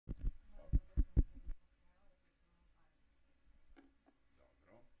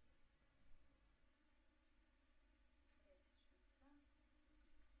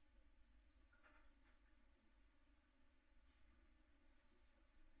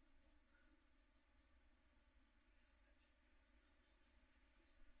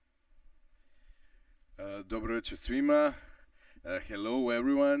Dobro večer svima. Hello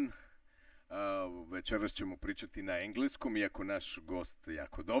everyone. Večeras ćemo pričati na engleskom, iako naš gost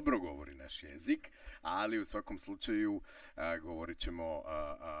jako dobro govori naš jezik, ali u svakom slučaju govorit ćemo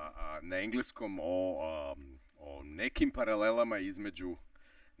na engleskom o nekim paralelama između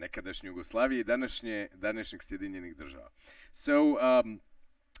nekadašnje Jugoslavije i današnjih Sjedinjenih država. So,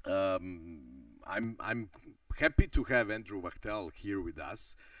 I'm happy to have Endru Vahtel here with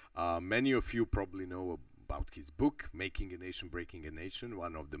us. Many of you probably know about his book, Making a Nation, Breaking a Nation,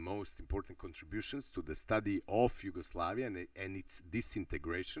 one of the most important contributions to the study of Yugoslavia and its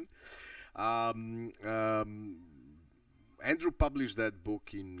disintegration. Endru published that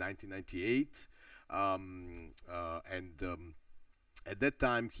book in 1998, and at that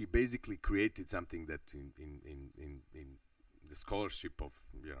time he basically created something that in the scholarship of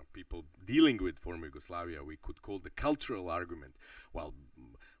people dealing with former Yugoslavia we could call the cultural argument. Well,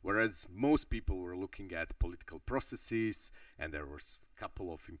 whereas most people were looking at political processes, and there was a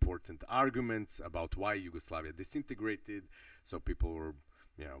couple of important arguments about why Yugoslavia disintegrated. So people were,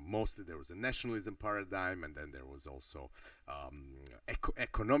 mostly there was a nationalism paradigm, and then there was also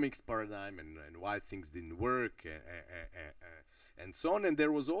economics paradigm, and why things didn't work, and so on. And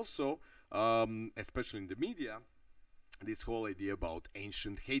there was also, especially in the media, this whole idea about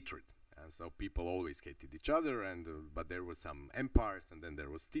ancient hatred. And so people always hated each other, and but there were some empires, and then there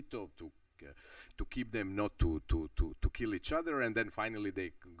was Tito to keep them not to kill each other, and then finally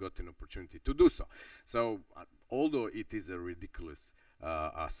they got an opportunity to do so. So although it is a ridiculous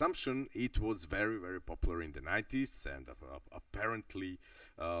assumption, it was very, very popular in the 90s, and apparently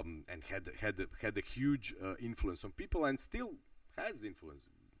and had a huge influence on people, and still has influence.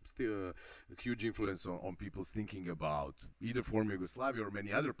 Still a huge influence on people's thinking about either former Yugoslavia or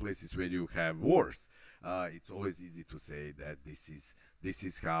many other places where you have wars. It's always easy to say that this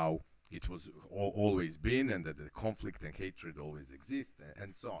is how it was always been, and that the conflict and hatred always exist,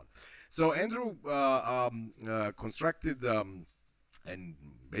 and so on. So Endru constructed and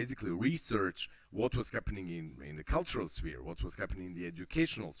basically researched what was happening in the cultural sphere, what was happening in the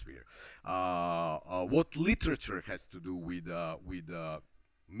educational sphere, what literature has to do with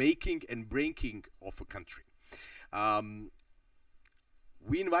making and breaking of a country.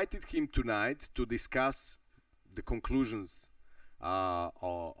 We invited him tonight to discuss the conclusions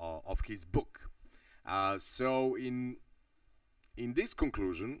of his book. So in this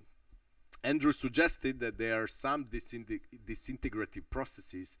conclusion, Endru suggested that there are some disintegrative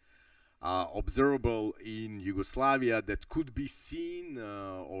processes observable in Yugoslavia that could be seen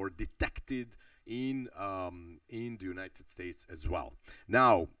or detected in the United States as well.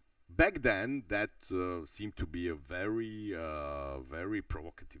 Now, back then, that seemed to be a very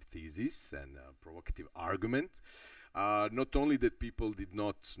provocative thesis and a provocative argument. Not only that people did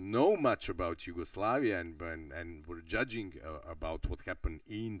not know much about Yugoslavia and were judging about what happened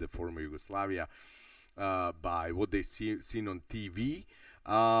in the former Yugoslavia by what they seen on TV,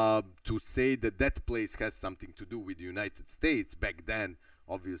 to say that that place has something to do with the United States back then,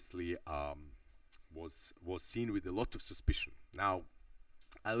 obviously, was seen with a lot of suspicion. Now,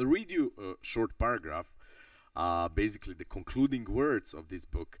 I'll read you a short paragraph, basically the concluding words of this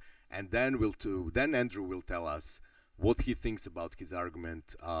book, and then then Endru will tell us what he thinks about his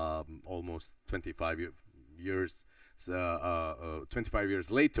argument almost 25 years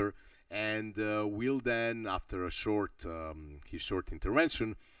later, and we'll then, after a his short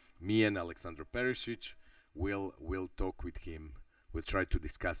intervention, me and Aleksandra Perišić will talk with him. We'll try to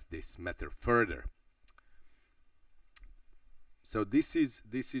discuss this matter further. So this is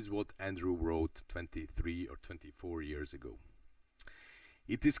what Endru wrote 23 or 24 years ago.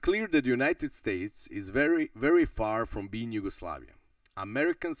 It is clear that the United States is very, very far from being Yugoslavia.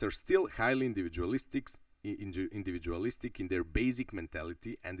 Americans are still highly individualistic in their basic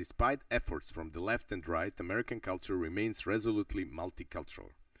mentality, and despite efforts from the left and right, American culture remains resolutely multicultural.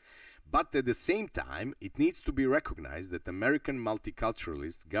 But at the same time, it needs to be recognized that American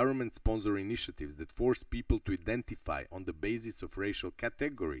multiculturalist government-sponsored initiatives that force people to identify on the basis of racial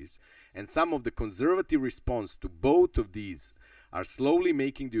categories, and some of the conservative response to both of these, are slowly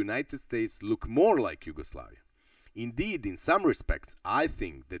making the United States look more like Yugoslavia. Indeed, in some respects, I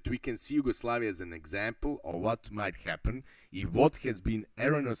think that we can see Yugoslavia as an example of what might happen if what has been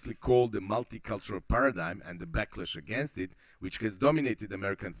erroneously called the multicultural paradigm and the backlash against it, which has dominated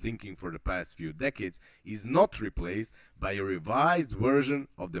American thinking for the past few decades, is not replaced by a revised version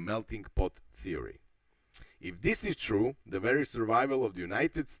of the melting pot theory. If this is true, the very survival of the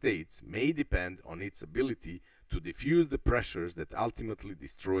United States may depend on its ability to diffuse the pressures that ultimately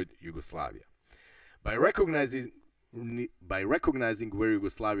destroyed Yugoslavia. By recognizing where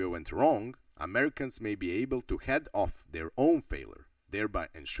Yugoslavia went wrong, Americans may be able to head off their own failure, thereby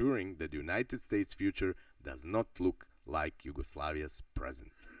ensuring that the United States' future does not look like Yugoslavia's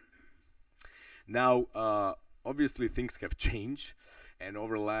present. Now, obviously things have changed, and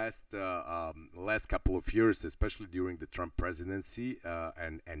over the last couple of years, especially during the Trump presidency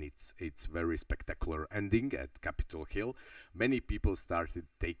and its very spectacular ending at Capitol Hill, many people started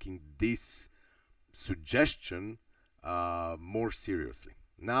taking this suggestion more seriously.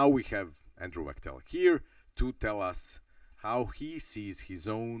 Now we have Endru Vahtel here to tell us how he sees his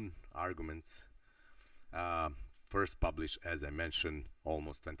own arguments, first published, as I mentioned,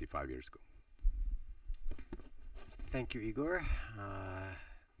 almost 25 years ago. Thank you, Igor.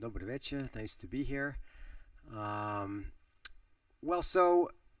 Dobar večer. Nice to be here. Well,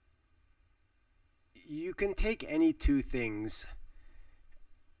 so you can take any two things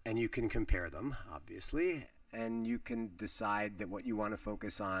and you can compare them, obviously, and you can decide that what you want to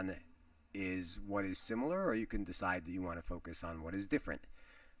focus on is what is similar, or you can decide that you want to focus on what is different.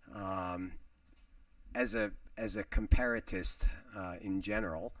 As a comparatist in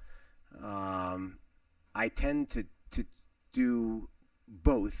general, I tend to do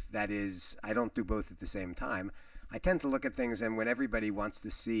both. That is, I don't do both at the same time. I tend to look at things, and when everybody wants to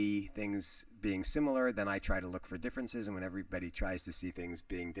see things being similar, then I try to look for differences, and when everybody tries to see things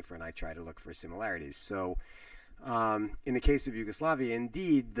being different, I try to look for similarities. So in the case of Yugoslavia,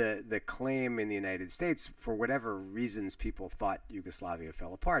 indeed, the claim in the United States, for whatever reasons people thought Yugoslavia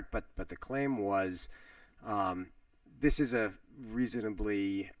fell apart, but the claim was this is a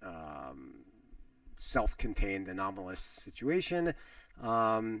reasonably self-contained anomalous situation,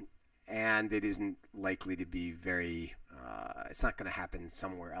 and it isn't likely to be very, it's not going to happen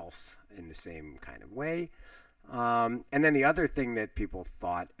somewhere else in the same kind of way. And then the other thing that people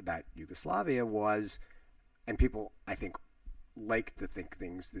thought about Yugoslavia was, and people, I think, like to think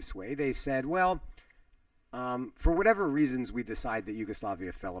things this way, they said, well, for whatever reasons we decide that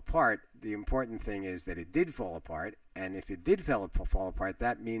Yugoslavia fell apart, the important thing is that it did fall apart, and if it did fall apart,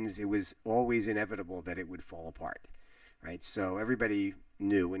 that means it was always inevitable that it would fall apart, right? So everybody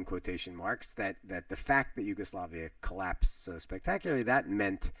knew, in quotation marks, that the fact that Yugoslavia collapsed so spectacularly, that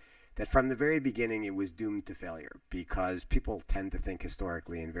meant that from the very beginning it was doomed to failure, because people tend to think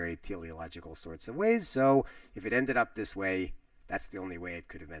historically in very teleological sorts of ways. So if it ended up this way, that's the only way it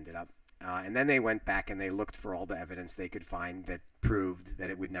could have ended up. And then they went back and they looked for all the evidence they could find that proved that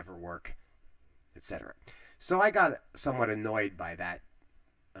it would never work, etc. So I got somewhat annoyed by that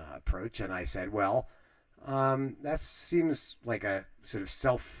approach, and I said, well, that seems like a sort of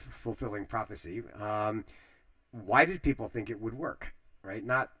self-fulfilling prophecy. Why did people think it would work, right?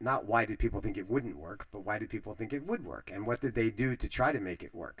 Not why did people think it wouldn't work, but why did people think it would work, and what did they do to try to make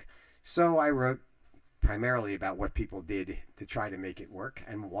it work? So I wrote primarily about what people did to try to make it work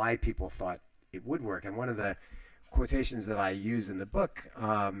and why people thought it would work. And one of the quotations that I use in the book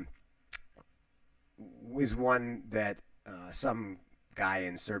was one that some guy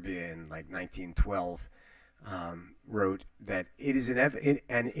in Serbia in like 1912 wrote, that it is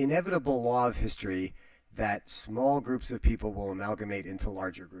an inevitable law of history that small groups of people will amalgamate into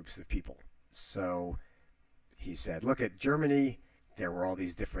larger groups of people. So he said, look at Germany. There were all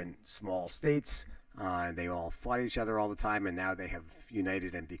these different small states. And they all fought each other all the time, and now they have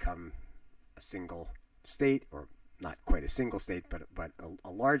united and become a single state, or not quite a single state, but a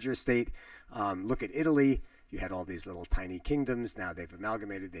larger state. Look at Italy. You had all these little tiny kingdoms. Now they've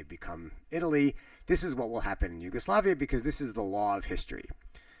amalgamated. They've become Italy. This is what will happen in Yugoslavia, because this is the law of history.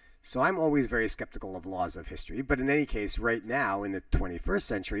 So I'm always very skeptical of laws of history. But in any case, right now, in the 21st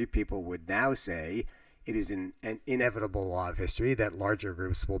century, people would now say it is an inevitable law of history that larger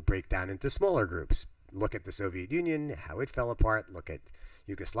groups will break down into smaller groups. Look at the Soviet Union, how it fell apart. Look at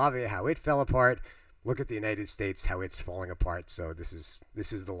Yugoslavia, how it fell apart. Look at the United States, how it's falling apart. So this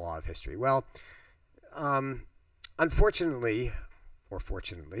is the law of history. Well, unfortunately, or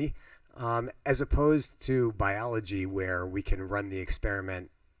fortunately, as opposed to biology, where we can run the experiment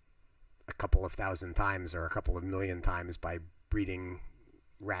a couple of thousand times or a couple of million times by breeding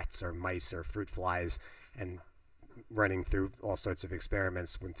rats or mice or fruit flies and running through all sorts of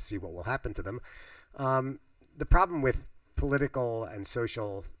experiments to see what will happen to them. The problem with political and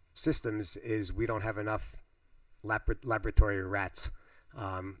social systems is we don't have enough laboratory rats.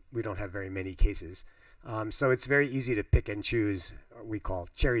 We don't have very many cases. So it's very easy to pick and choose. We call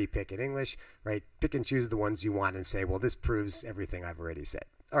cherry pick in English, right? Pick and choose the ones you want and say, well, this proves everything I've already said.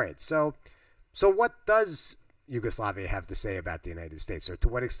 All right, so what does Yugoslavia have to say about the United States, or to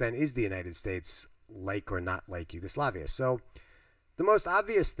what extent is the United States like or not like Yugoslavia? So the most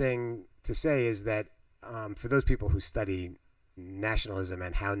obvious thing to say is that for those people who study nationalism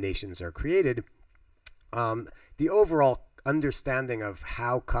and how nations are created, the overall understanding of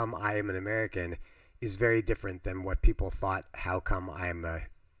how come I am an American is very different than what people thought how come I am a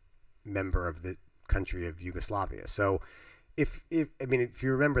member of the country of Yugoslavia. So if you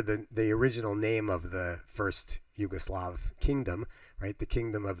remember the original name of the first Yugoslav kingdom, right, the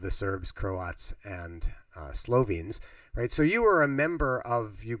kingdom of the Serbs, Croats, and Slovenes, right? So you were a member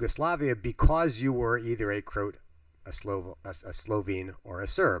of Yugoslavia because you were either a Croat, a Slovene, or a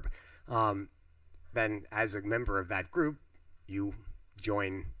Serb. Then as a member of that group, you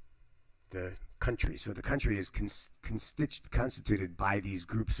join the country. So the country is constituted by these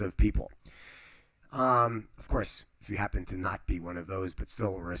groups of people. Of course, if you happen to not be one of those, but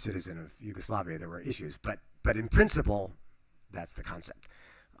still were a citizen of Yugoslavia, there were issues. But in principle, that's the concept.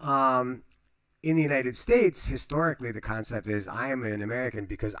 In the United States, historically, the concept is I am an American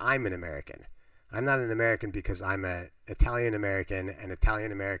because I'm an American. I'm not an American because I'm an Italian American, and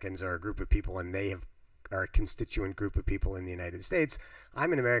Italian Americans are a group of people, and they are a constituent group of people in the United States.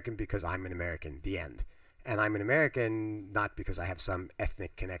 I'm an American because I'm an American, the end. And I'm an American not because I have some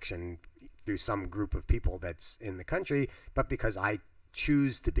ethnic connection through some group of people that's in the country, but because I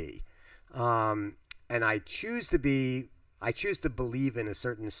choose to be. And I choose to believe in a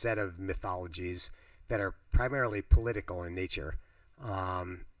certain set of mythologies that are primarily political in nature.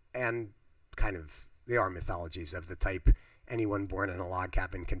 And kind of, they are mythologies of the type anyone born in a log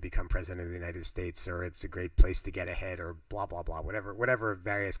cabin can become president of the United States, or it's a great place to get ahead, or blah, blah, blah, whatever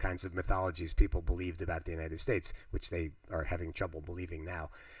various kinds of mythologies people believed about the United States, which they are having trouble believing now.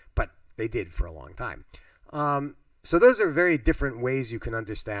 But they did for a long time. So those are very different ways you can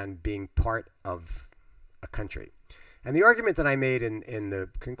understand being part of a country. And the argument that I made in the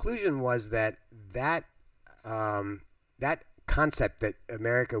conclusion was that concept that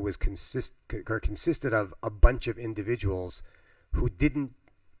America was consisted of a bunch of individuals who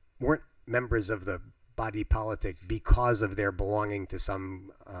weren't members of the body politic because of their belonging to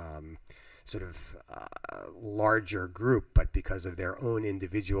some sort of larger group, but because of their own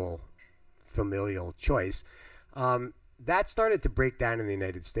individual familial choice. That started to break down in the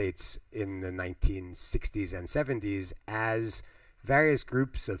United States in the 1960s and 70s as various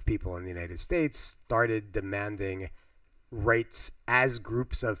groups of people in the United States started demanding rights as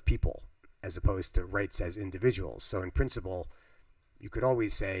groups of people as opposed to rights as individuals. So in principle, you could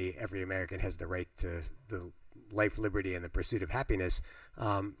always say every American has the right to the life, liberty, and the pursuit of happiness.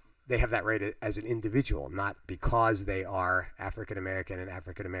 They have that right as an individual, not because they are African American, and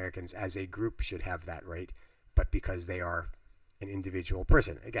African Americans as a group should have that right, but because they are an individual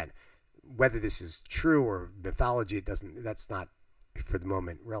person. Again, whether this is true or mythology, that's not for the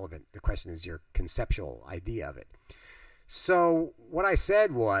moment relevant. The question is your conceptual idea of it. So what I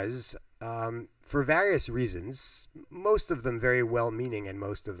said was, for various reasons, most of them very well-meaning and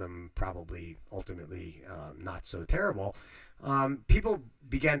most of them probably ultimately not so terrible, people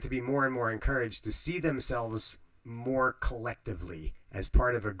began to be more and more encouraged to see themselves more collectively as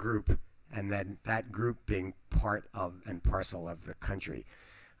part of a group, and then that group being part of and parcel of the country.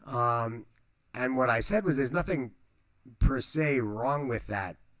 And what I said was there's nothing per se wrong with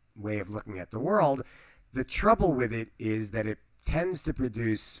that way of looking at the world. The trouble with it is that it tends to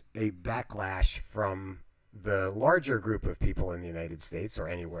produce a backlash from the larger group of people in the United States or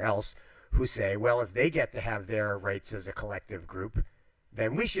anywhere else who say, well, if they get to have their rights as a collective group,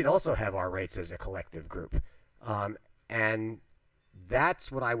 then we should also have our rights as a collective group. And that's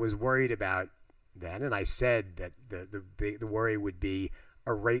what I was worried about then. And I said that the worry would be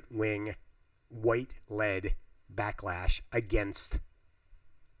a right-wing, white-led backlash against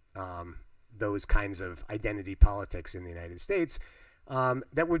those kinds of identity politics in the United States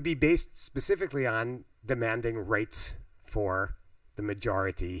that would be based specifically on demanding rights for the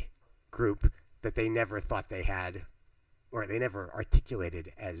majority group that they never thought they had, or they never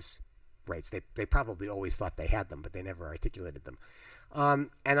articulated as rights. They probably always thought they had them, but they never articulated them. And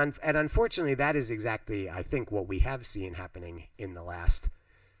unfortunately, that is exactly, I think, what we have seen happening in the last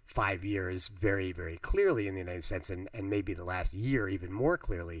 5 years very, very clearly in the United States, and maybe the last year even more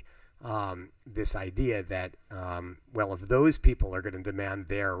clearly. This idea that, well, if those people are going to demand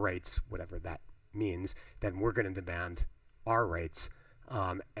their rights, whatever that means, then we're going to demand our rights.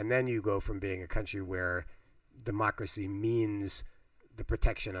 And then you go from being a country where democracy means the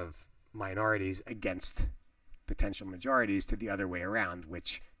protection of minorities against potential majorities to the other way around,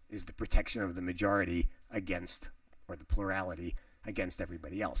 which is the protection of the majority against, or the plurality against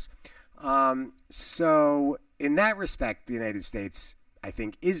everybody else. So in that respect, the United States, I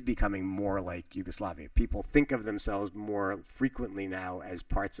think, is becoming more like Yugoslavia. People think of themselves more frequently now as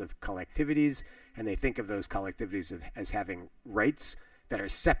parts of collectivities, and they think of those collectivities as having rights that are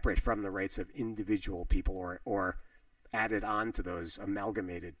separate from the rights of individual people, or added on to those,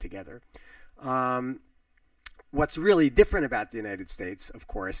 amalgamated together. What's really different about the United States, of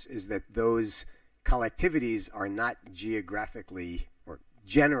course, is that those collectivities are not geographically, or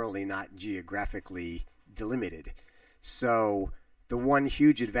generally not geographically, delimited. So the one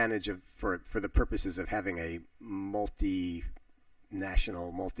huge advantage for the purposes of having a multinational,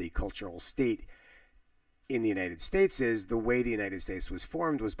 multicultural state in the United States is the way the United States was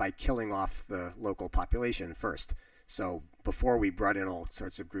formed was by killing off the local population first. So before we brought in all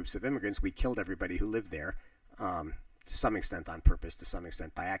sorts of groups of immigrants, we killed everybody who lived there, to some extent on purpose, to some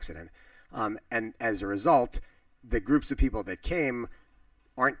extent by accident. And as a result, the groups of people that came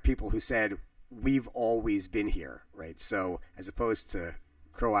aren't people who said, we've always been here, right? So as opposed to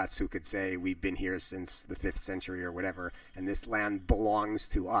Croats who could say, we've been here since the 5th century or whatever, and this land belongs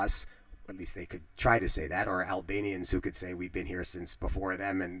to us, at least they could try to say that, or Albanians who could say, we've been here since before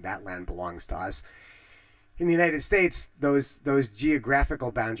them and that land belongs to us. In the United States, those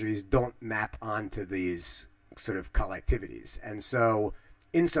geographical boundaries don't map onto these sort of collectivities. And so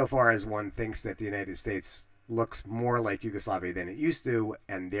insofar as one thinks that the United States looks more like Yugoslavia than it used to,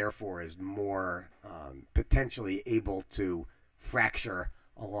 and therefore is more potentially able to fracture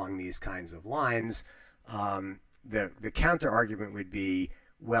along these kinds of lines, the counter argument would be,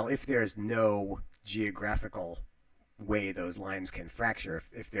 well, if there's no geographical way those lines can fracture,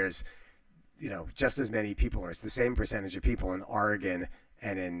 if there's, you know, just as many people, or it's the same percentage of people in Oregon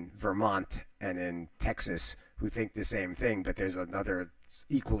and in Vermont and in Texas who think the same thing, but there's another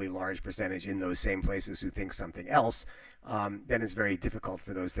equally large percentage in those same places who think something else, then it's very difficult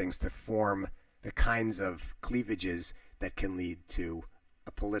for those things to form the kinds of cleavages that can lead to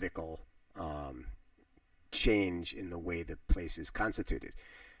a political change in the way the place is constituted.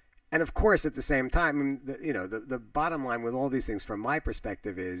 And of course, at the same time, the bottom line with all these things from my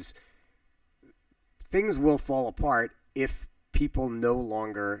perspective is things will fall apart if people no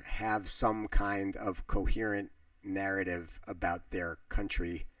longer have some kind of coherent narrative about their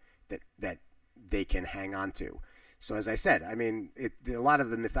country that they can hang on to. So as I said, I mean, a lot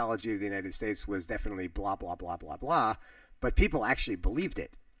of the mythology of the United States was definitely blah, blah, blah, blah, blah, but people actually believed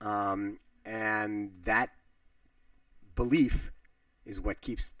it. And that belief is what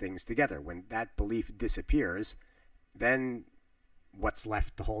keeps things together. When that belief disappears, then what's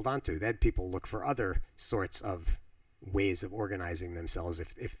left to hold on to? Then people look for other sorts of ways of organizing themselves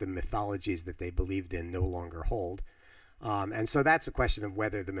if the mythologies that they believed in no longer hold. And so that's a question of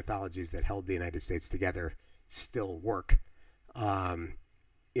whether the mythologies that held the United States together still work.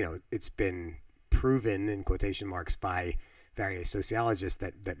 It's been proven, in quotation marks, by various sociologists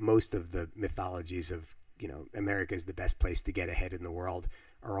that most of the mythologies of, America is the best place to get ahead in the world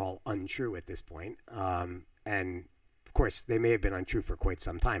are all untrue at this point. And of course, they may have been untrue for quite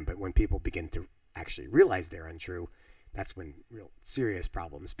some time, but when people begin to actually realize they're untrue, that's when real serious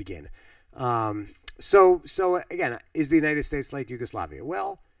problems begin. So again, is the United States like Yugoslavia?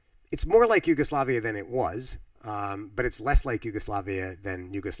 Well, it's more like Yugoslavia than it was, but it's less like Yugoslavia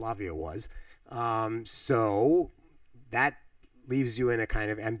than Yugoslavia was. So that leaves you in a kind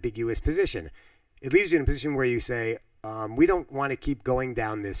of ambiguous position. It leaves you in a position where you say, we don't want to keep going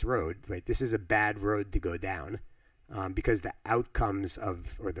down this road, right? This is a bad road to go down. Because the outcomes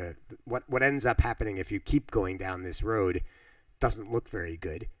of, or what ends up happening if you keep going down this road doesn't look very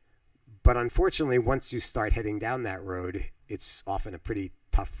good. But unfortunately, once you start heading down that road, it's often a pretty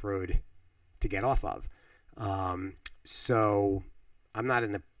tough road to get off of. So I'm not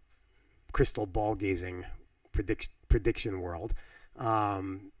in the crystal ball gazing prediction world.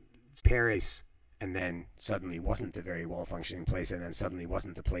 Paris, and then suddenly wasn't a very well functioning place, and then suddenly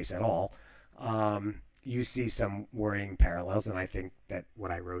wasn't a place at all. You see some worrying parallels, and I think that what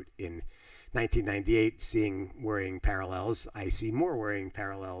I wrote in 1998, seeing worrying parallels, I see more worrying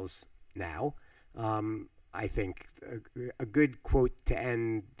parallels now. I think a good quote to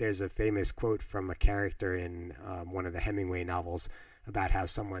end, there's a famous quote from a character in one of the Hemingway novels about how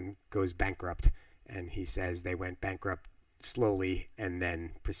someone goes bankrupt, and he says they went bankrupt slowly and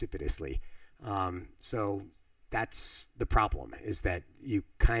then precipitously. So that's the problem, is that you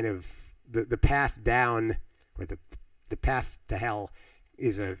kind of, the path down, or the path to hell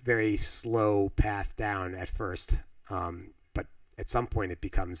is a very slow path down at first, but at some point it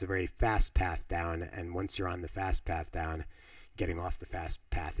becomes a very fast path down, and once you're on the fast path down, getting off the fast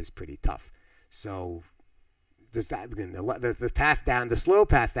path is pretty tough. So the path down, the slow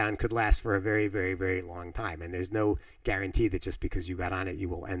path down could last for a very, very, very long time. And there's no guarantee that just because you got on it, you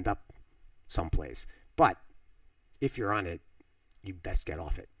will end up someplace. But if you're on it, you best get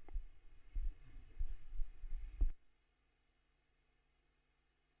off it.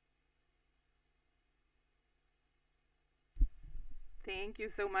 Thank you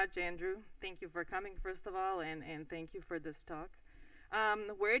so much, Andrew. Thank you for coming, first of all, and thank you for this talk.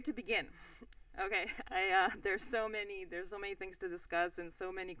 Where to begin? Okay, there's so many things to discuss and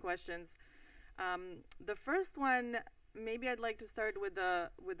so many questions. The first one, maybe I'd like to start with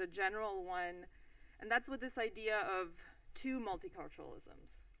a general one, and that's with this idea of two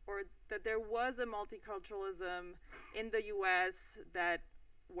multiculturalisms, or that there was a multiculturalism in the U.S. that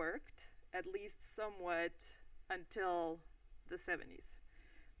worked, at least somewhat, until the 70s.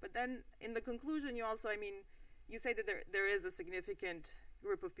 But then in the conclusion, you also, you say that there is a significant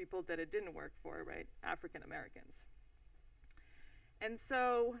group of people that it didn't work for, right? African Americans. And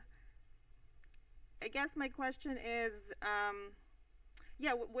so I guess my question is,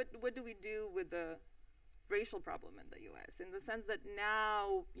 what do we do with the racial problem in the U.S. in the sense that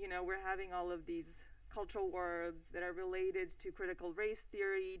now, we're having all of these cultural wars that are related to critical race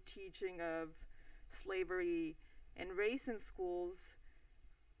theory, teaching of slavery and race in schools.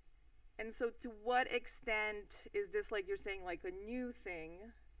 And so to what extent is this, like you're saying, like a new thing?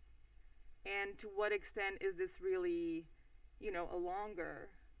 And to what extent is this really, a longer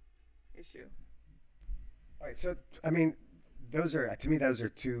issue? All right, so, those are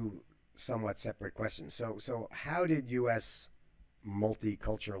two somewhat separate questions. So how did U.S.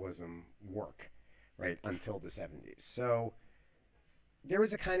 multiculturalism work, right, until the 70s? So there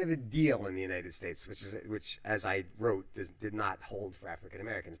was a kind of a deal in the United States, which as I wrote, did not hold for African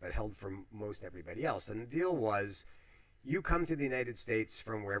Americans, but held for most everybody else. And the deal was, you come to the United States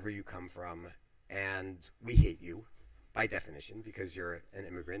from wherever you come from, and we hate you by definition because you're an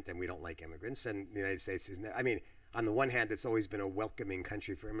immigrant, and we don't like immigrants. And the United States is, on the one hand, it's always been a welcoming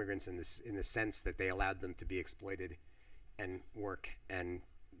country for immigrants in the sense that they allowed them to be exploited and work and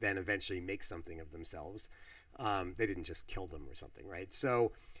then eventually make something of themselves. They didn't just kill them or something, right?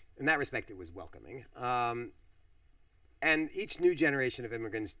 So in that respect, it was welcoming. And each new generation of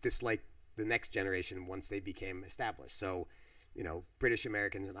immigrants disliked the next generation once they became established. So, British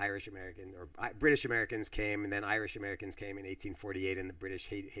Americans and Irish Americans, or British Americans came, and then Irish Americans came in 1848, and the British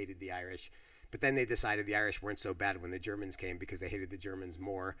hated the Irish. But then they decided the Irish weren't so bad when the Germans came because they hated the Germans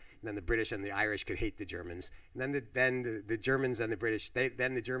more. And then the British and the Irish could hate the Germans. And then the Germans and the British,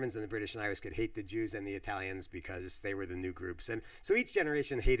 then the Germans and the British and Irish could hate the Jews and the Italians because they were the new groups. And so each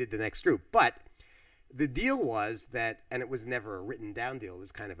generation hated the next group. But the deal was that, and it was never a written down deal, it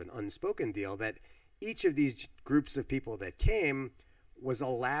was kind of an unspoken deal, that each of these groups of people that came was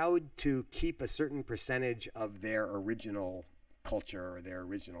allowed to keep a certain percentage of their original culture or their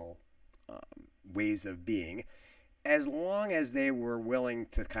original ways of being, as long as they were willing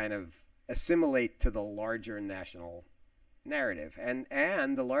to kind of assimilate to the larger national narrative.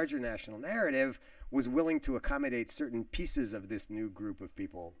 And the larger national narrative was willing to accommodate certain pieces of this new group of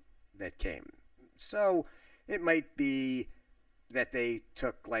people that came. So it might be that they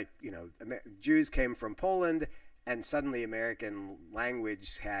took, Jews came from Poland, and suddenly American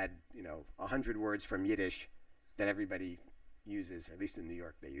language had, 100 words from Yiddish that everybody uses, or at least in New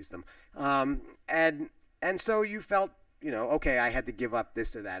York they use them, and so you felt, okay, I had to give up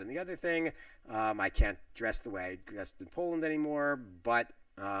this or that and the other thing. I can't dress the way I dressed in Poland anymore, but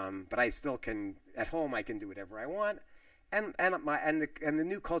I still can at home. I can do whatever I want, and the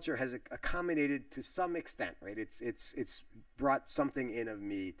new culture has accommodated to some extent, right? It's brought something in of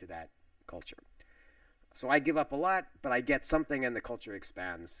me to that culture. So I give up a lot, but I get something, and the culture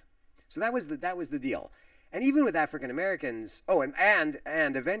expands. So that was the deal. And even with African Americans, and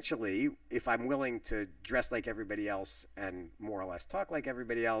eventually, if I'm willing to dress like everybody else and more or less talk like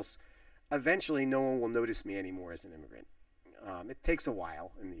everybody else, eventually no one will notice me anymore as an immigrant. It takes a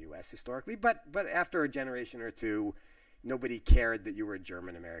while in the U.S. historically, but after a generation or two, nobody cared that you were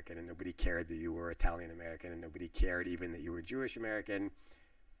German American, and nobody cared that you were Italian American, and nobody cared even that you were Jewish American.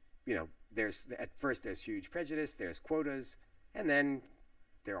 At first there's huge prejudice, there's quotas, and then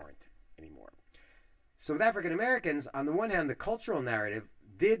there aren't anymore. So with African Americans, on the one hand, the cultural narrative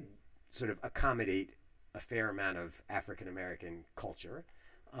did sort of accommodate a fair amount of African American culture,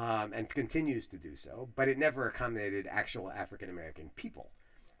 and continues to do so, but it never accommodated actual African American people,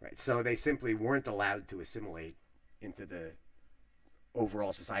 right? So they simply weren't allowed to assimilate into the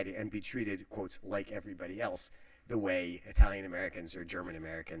overall society and be treated, quotes, like everybody else, the way Italian Americans or German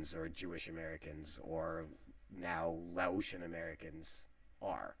Americans or Jewish Americans or now Laotian Americans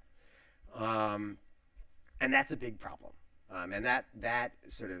are. And that's a big problem. And that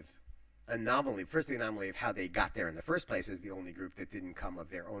sort of anomaly, first the anomaly of how they got there in the first place as the only group that didn't come of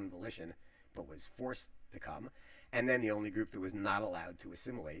their own volition, but was forced to come, and then the only group that was not allowed to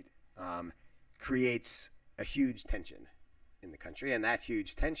assimilate, creates a huge tension in the country. And that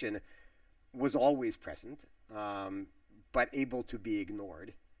huge tension was always present, but able to be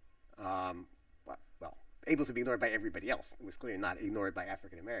ignored. Well, able to be ignored by everybody else. It was clearly not ignored by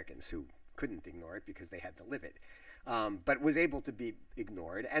African Americans, who couldn't ignore it because they had to live it, but was able to be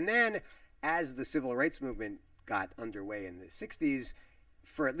ignored. And then as the civil rights movement got underway in the 60s,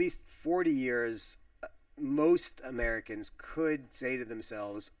 for at least 40 years, most Americans could say to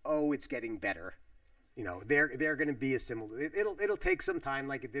themselves, oh, it's getting better. You know, they're going to be assimilated. It'll take some time,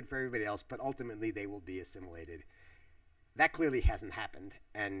 like it did for everybody else, but ultimately they will be assimilated. That clearly hasn't happened,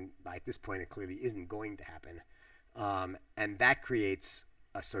 and at this point it clearly isn't going to happen. And that creates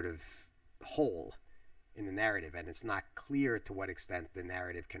a sort of hole in the narrative, and it's not clear to what extent the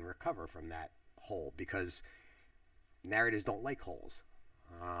narrative can recover from that hole, because narratives don't like holes.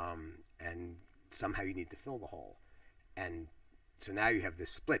 And somehow you need to fill the hole. And so now you have this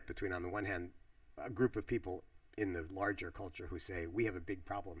split between, on the one hand, a group of people in the larger culture who say, we have a big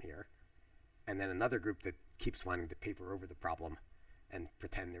problem here, and then another group that keeps wanting to paper over the problem and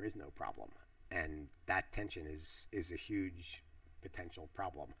pretend there is no problem. And that tension is a huge potential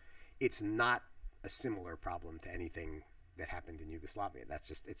problem. It's not a similar problem to anything that happened in Yugoslavia.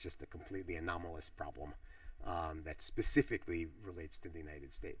 It's just a completely anomalous problem that specifically relates to the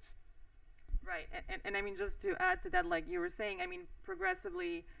United States. Right, and I mean, just to add to that, like you were saying, I mean,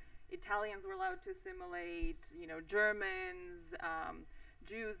 progressively, Italians were allowed to assimilate, you know, Germans,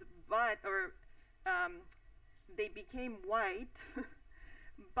 Jews, they became white,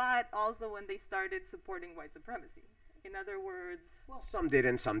 but also when they started supporting white supremacy. In other words... Well, some did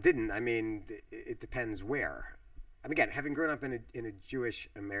and some didn't. I mean, it depends where. I mean, again, having grown up in a Jewish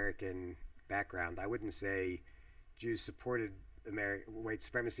American background, I wouldn't say Jews supported white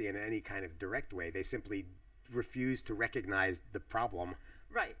supremacy in any kind of direct way. They simply refused to recognize the problem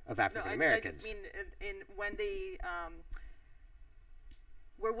of African Americans. I just mean when they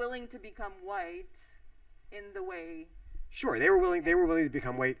were willing to become white in the way. Sure, they were willing to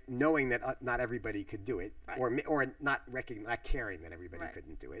become white, knowing that not everybody could do it, or not caring that everybody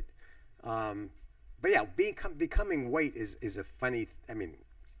couldn't do it. But yeah, becoming white is a funny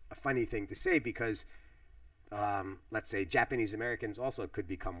thing to say, because let's say Japanese Americans also could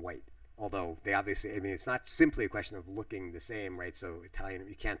become white, although they obviously, I mean, it's not simply a question of looking the same, right? So Italian,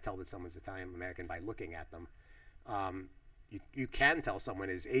 you can't tell that someone's Italian American by looking at them. You can tell someone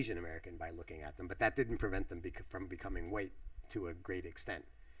is Asian American by looking at them, but that didn't prevent them from becoming white to a great extent.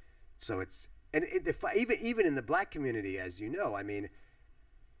 So even in the black community, as you know, I mean,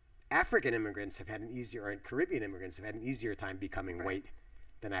 African immigrants have had an easier, or Caribbean immigrants have had an easier time becoming white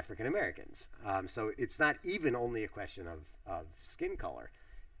than African Americans. So it's not even only a question of skin color.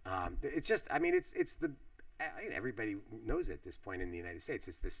 It's just, I mean, everybody knows at this point in the United States,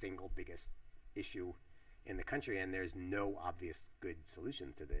 it's the single biggest issue in the country, and there's no obvious good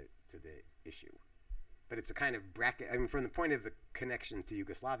solution to the issue. But it's a kind of bracket. I mean, from the point of the connection to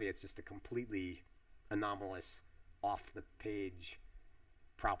Yugoslavia, it's just a completely anomalous, off-the-page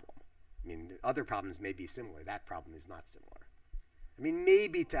problem. I mean, other problems may be similar. That problem is not similar. I mean,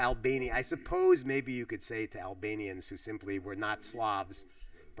 maybe to Albania, I suppose maybe you could say to Albanians who simply were not Slavs,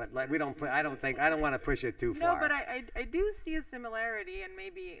 but like I don't want to push it too far. No, but I do see a similarity, and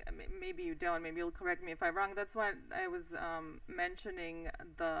maybe you don't. Maybe you'll correct me if I'm wrong. That's why I was mentioning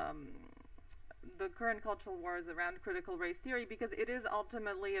the current cultural wars around critical race theory, because it is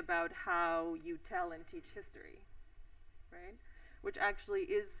ultimately about how you tell and teach history, right? Which actually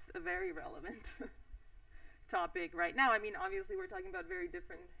is a very relevant topic right now. I mean, obviously we're talking about very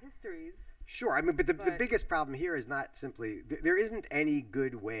different histories. Sure, I mean, but the biggest problem here is not simply, there isn't any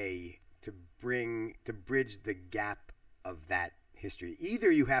good way to bridge the gap of that history.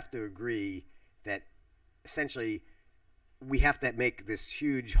 Either you have to agree that essentially we have to make this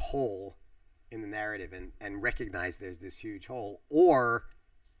huge hole in the narrative and recognize there's this huge hole, or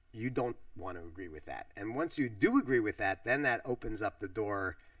you don't want to agree with that. And once you do agree with that, then that opens up the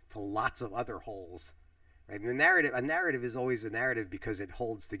door to lots of other holes. Right? And a narrative is always a narrative because it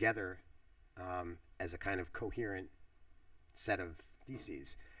holds together as a kind of coherent set of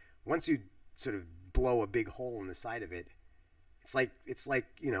theses. Once you sort of blow a big hole in the side of it, it's like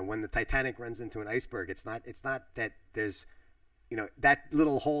you know, when the Titanic runs into an iceberg. It's not that there's, you know, that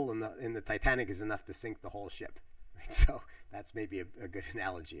little hole in the Titanic is enough to sink the whole ship. Right? So that's maybe a good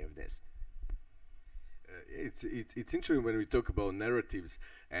analogy of this. it's interesting when we talk about narratives,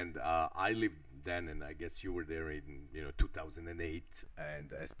 and I lived then, and I guess you were there in 2008,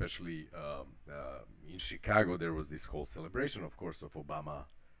 and especially in Chicago, there was this whole celebration, of course, of Obama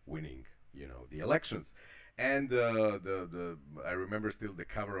winning the elections, and I remember still the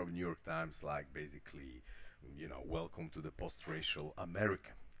cover of New York Times, like basically welcome to the post-racial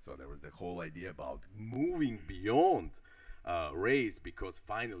America. So there was the whole idea about moving beyond race, because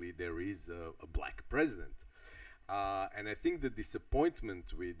finally there is a black president. And I think the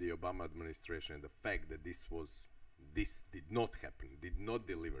disappointment with the Obama administration and the fact that this did not happen, did not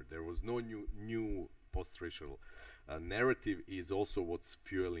deliver, there was no new post-racial narrative, is also what's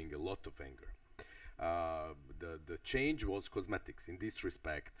fueling a lot of anger. The change was cosmetics. In this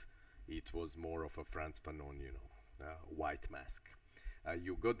respect, it was more of a Frantz Fanon, white mask.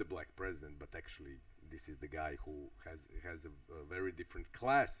 You got the black president, but actually this is the guy who has a very different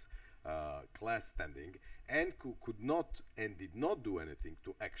class standing, and could not and did not do anything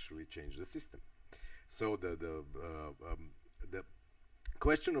to actually change the system. So the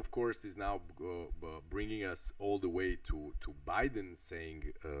question, of course, is now bringing us all the way to Biden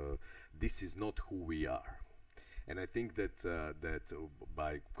saying this is not who we are. And I think that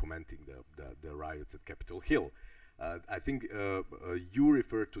by commenting the riots at Capitol Hill, I think you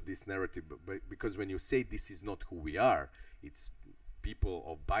refer to this narrative, because when you say this is not who we are, it's people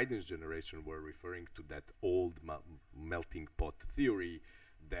of Biden's generation were referring to that old melting pot theory,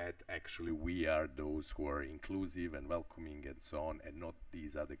 that actually we are those who are inclusive and welcoming and so on, and not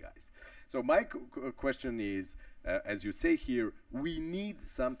these other guys. So my question is, as you say here, we need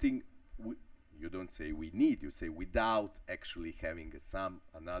something. You don't say we need, you say without actually having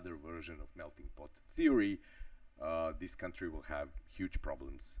another version of melting pot theory, this country will have huge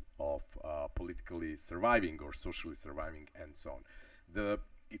problems of politically surviving or socially surviving and so on.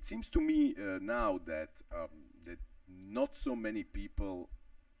 It seems to me now that not so many people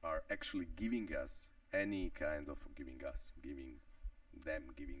are actually giving to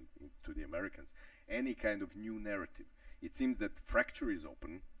the Americans any kind of new narrative. It seems that fracture is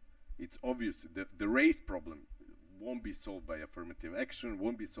open. It's obvious the race problem won't be solved by affirmative action,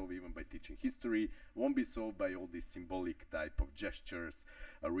 won't be solved even by teaching history, won't be solved by all these symbolic type of gestures,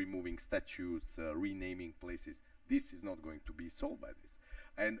 removing statues, renaming places. This is not going to be solved by this.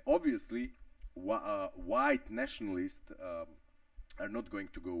 And obviously, white nationalists are not going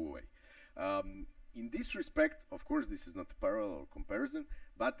to go away. In this respect, of course, this is not a parallel or comparison,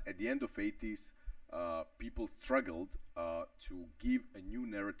 but at the end of 80s, people struggled to give a new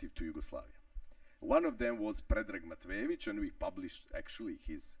narrative to Yugoslavia. One of them was Predrag Matvejević, and we published actually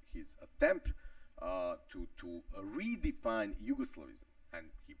his attempt to redefine Yugoslavism. And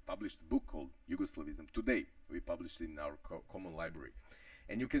he published a book called Yugoslavism Today. We published it in our common library.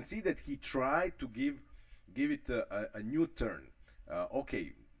 And you can see that he tried to give it a new turn.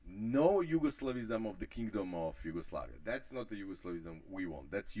 Okay, no Yugoslavism of the Kingdom of Yugoslavia. That's not the Yugoslavism we want.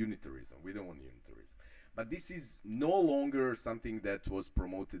 That's unitarism. We don't want unitarism. But this is no longer something that was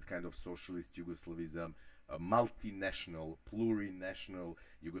promoted, kind of socialist Yugoslavism, multinational, plurinational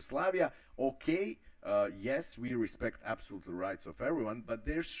Yugoslavia. Okay, yes, we respect absolute rights of everyone, but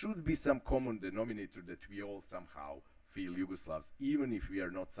there should be some common denominator that we all somehow feel Yugoslavs, even if we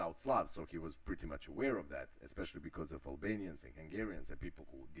are not South Slavs. So he was pretty much aware of that, especially because of Albanians and Hungarians and people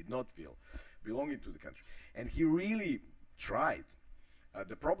who did not feel belonging to the country. And he really tried.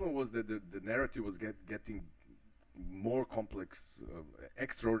 The problem was that the narrative was getting more complex,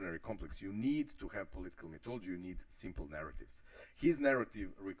 extraordinary complex. You need to have political mythology, you need simple narratives. His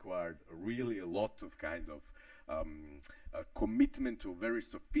narrative required really a lot of kind of commitment to a very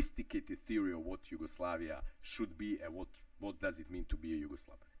sophisticated theory of what Yugoslavia should be and what does it mean to be a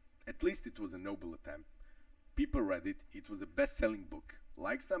Yugoslav. At least it was a noble attempt. People read it. It was a best-selling book,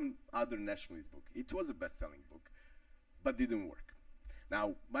 like some other nationalist book. It was a best-selling book, but didn't work.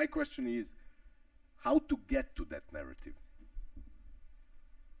 Now, my question is, how to get to that narrative?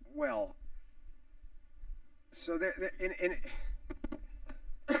 Well, so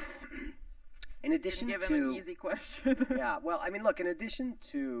in addition to... Give him an easy question. Yeah, well, I mean, look, in addition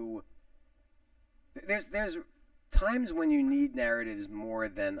to... There's times when you need narratives more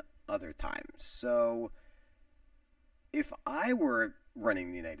than other times. So if I were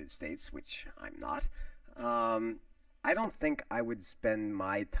running the United States, which I'm not, I don't think I would spend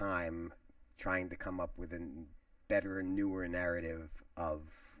my time trying to come up with a better, newer narrative of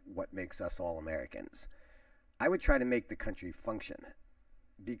what makes us all Americans. I would try to make the country function,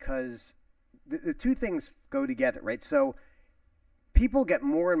 because the two things go together, right? So people get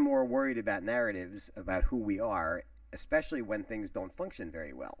more and more worried about narratives about who we are, especially when things don't function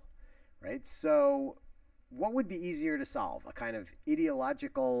very well, right? So what would be easier to solve? A kind of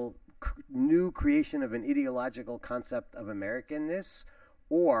ideological, new creation of an ideological concept of Americanness,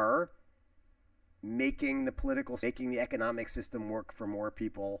 or making the economic system work for more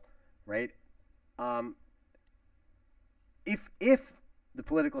people, right? If the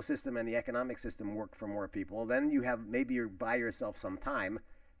political system and the economic system work for more people, then maybe you buy yourself some time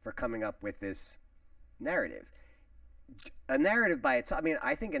for coming up with this narrative. A narrative by itself, I mean,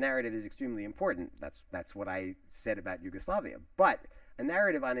 I think a narrative is extremely important. That's what I said about Yugoslavia. But a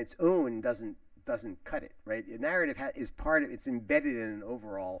narrative on its own doesn't cut it, right? A narrative is it's embedded in an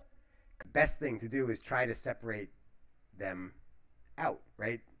overall. The best thing to do is try to separate them out,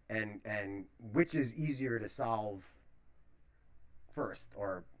 right? And which is easier to solve first,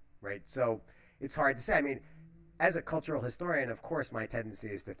 or right? So it's hard to say. I mean, as a cultural historian, of course, my tendency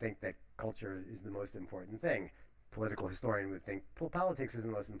is to think that culture is the most important thing. Political historian would think politics is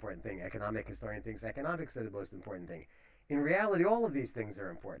the most important thing. Economic historian thinks economics are the most important thing. In reality, all of these things are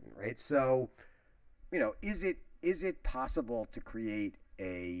important, right? So, is it possible to create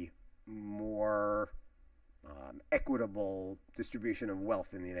a more equitable distribution of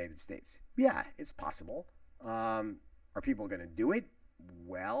wealth in the United States? Yeah, it's possible. Are people going to do it?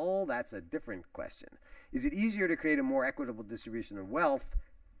 Well, that's a different question. Is it easier to create a more equitable distribution of wealth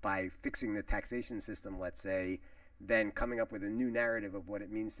by fixing the taxation system, let's say, than coming up with a new narrative of what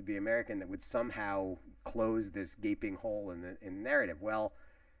it means to be American that would somehow close this gaping hole in the narrative? Well,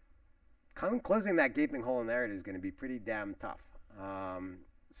 closing that gaping hole in the narrative is going to be pretty damn tough.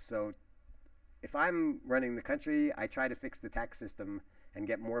 So if I'm running the country, I try to fix the tax system and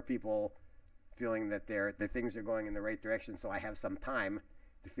get more people feeling that things are going in the right direction, so I have some time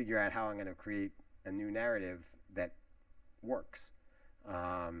to figure out how I'm going to create a new narrative that works.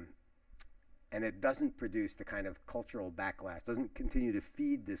 And it doesn't produce the kind of cultural backlash, doesn't continue to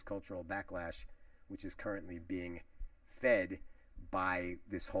feed this cultural backlash, which is currently being fed by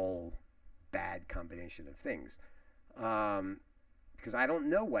this whole bad combination of things. Because I don't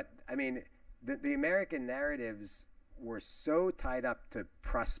know the American narratives were so tied up to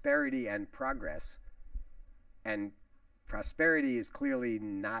prosperity and progress, and prosperity is clearly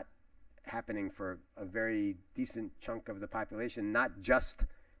not happening for a very decent chunk of the population, not just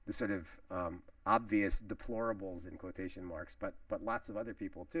the sort of obvious deplorables in quotation marks, but lots of other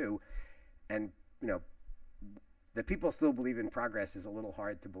people too. And that people still believe in progress is a little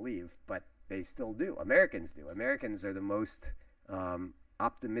hard to believe, but they still do. Americans do. Americans are the most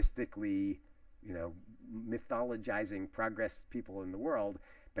optimistically, mythologizing progress people in the world,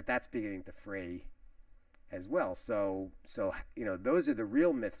 but that's beginning to fray as well. So those are the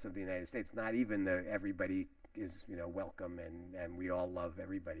real myths of the United States, not even the everybody is welcome and we all love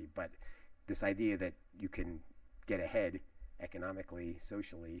everybody, but this idea that you can get ahead economically,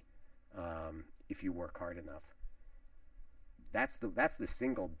 socially, if you work hard enough. That's the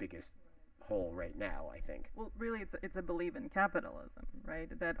single biggest hole right now, I think. Well, really, it's a belief in capitalism, right?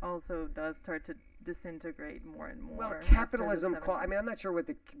 That also does start to disintegrate more and more. Well, capitalism. I'm not sure what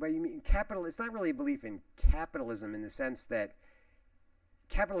you mean. It's not really a belief in capitalism in the sense that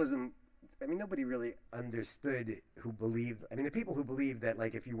capitalism. Nobody really understood the people who believed that,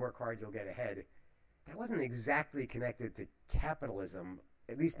 like, if you work hard, you'll get ahead. That wasn't exactly connected to capitalism,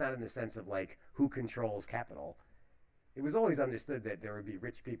 at least not in the sense of, like, who controls capital. It was always understood that there would be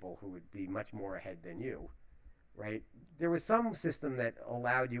rich people who would be much more ahead than you, right? There was some system that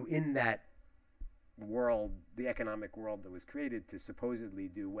allowed you in that world, the economic world that was created, to supposedly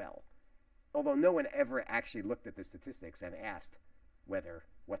do well. Although no one ever actually looked at the statistics and asked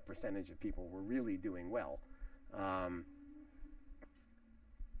what percentage of people were really doing well. Again,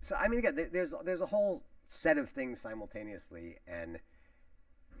 there's a whole set of things simultaneously, and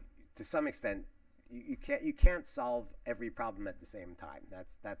to some extent, you can't solve every problem at the same time.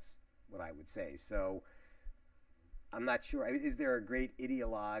 That's what I would say. So I'm not sure. Is there a great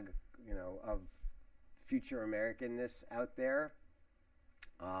ideologue, of future Americanness out there?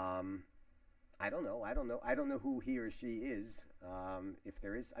 I don't know. I don't know who he or she is. If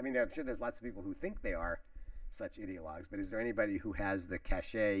there is, I'm sure there's lots of people who think they are such ideologues, but is there anybody who has the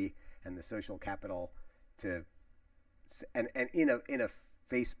cachet and the social capital to, and in a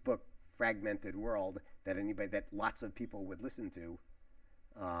Facebook fragmented world that lots of people would listen to,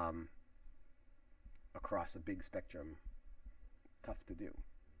 across a big spectrum? Tough to do.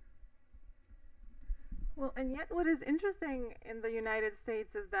 Well, and yet what is interesting in the United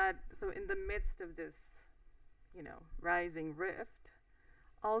States is that, so in the midst of this, rising rift,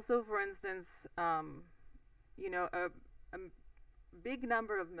 also, for instance, a big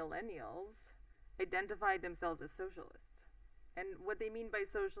number of millennials identified themselves as socialists. and what they mean by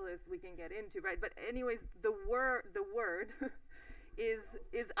socialist we can get into, right? But anyways, the word is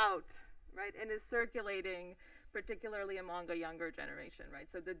out, right, and is circulating, particularly among a younger generation, right?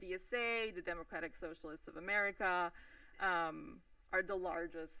 So the DSA, the Democratic Socialists of America, are the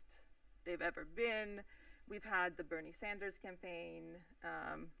largest they've ever been. We've had the Bernie Sanders campaign.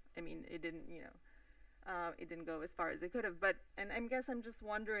 I mean, it didn't, it didn't go as far as it could have. But, and I guess I'm just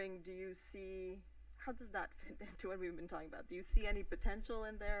wondering, do you see, how does that fit into what we've been talking about? Do you see any potential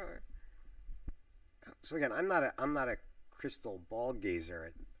in there, or? So again, I'm not a crystal ball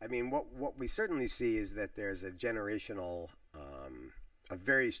gazer. I mean, what we certainly see is that there's a generational, a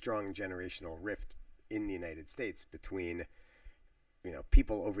very strong generational rift in the United States between,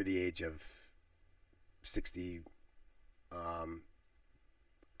 people over the age of 60,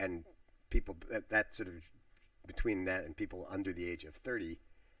 and people that sort of between that and people under the age of 30.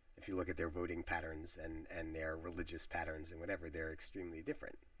 If you look at their voting patterns and their religious patterns and whatever, they're extremely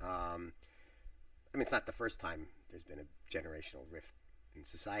different. I mean, it's not the first time there's been a generational rift in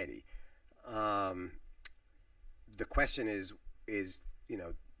society. The question is,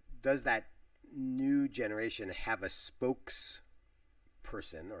 does that new generation have a spokesperson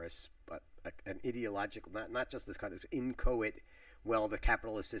or an ideological, not just this kind of inchoate, well, the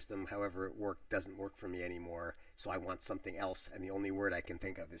capitalist system, however it worked, doesn't work for me anymore, so I want something else, and the only word I can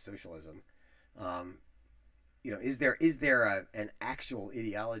think of is socialism. Is there an actual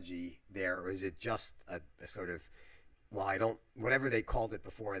ideology there, or is it just a sort of, well, whatever they called it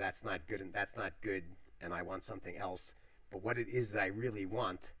before, that's not good, and I want something else. But what it is that I really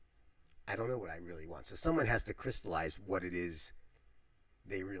want, I don't know what I really want. So someone has to crystallize what it is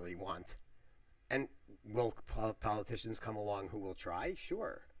they really want. And will politicians come along who will try?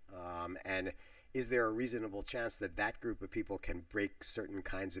 Sure. And is there a reasonable chance that that group of people can break certain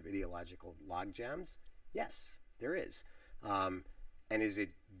kinds of ideological logjams? Yes, there is. And is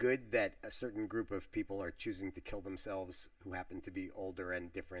it good that a certain group of people are choosing to kill themselves who happen to be older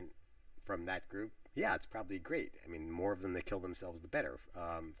and different from that group? Yeah, it's probably great. I mean, the more of them that kill themselves, the better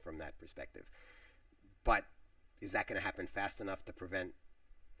from that perspective. But is that going to happen fast enough to prevent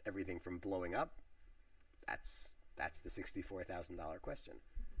everything from blowing up? That's the $64,000 question.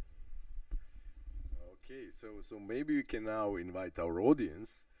 Okay, so maybe we can now invite our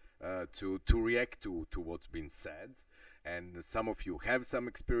audience to react to what's been said. And some of you have some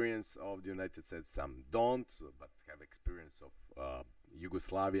experience of the United States, some don't, but have experience of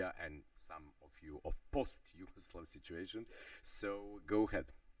Yugoslavia, and some of you of post-Yugoslav situation. So go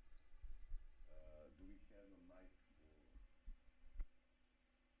ahead. Do we have a mic?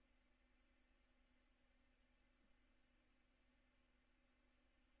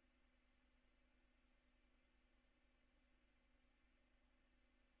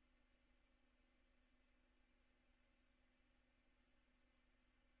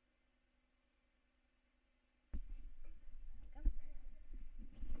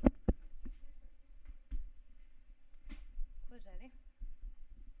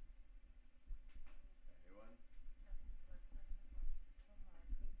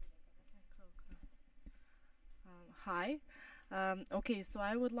 Hi. Okay, so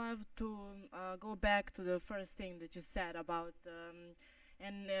I would love to go back to the first thing that you said about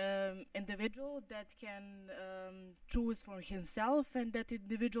an individual that can choose for himself, and that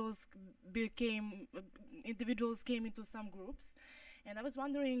individuals came into some groups. And I was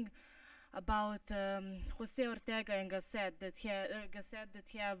wondering about Jose Ortega and Gasset that he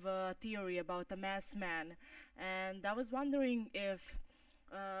have a theory about a mass man, and I was wondering if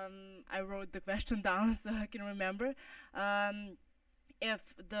I wrote the question down so I can remember.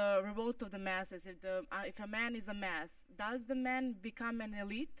 If the revolt of the masses, if a man is a mass, does the man become an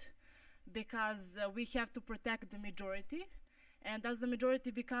elite because we have to protect the majority, and does the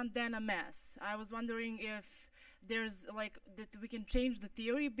majority become then a mass? I was wondering if there's like that we can change the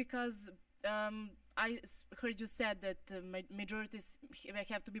theory, because I heard you said that majorities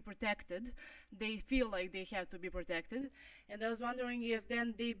have to be protected. They feel like they have to be protected, and I was wondering if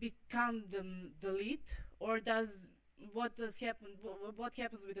then they become the elite, or what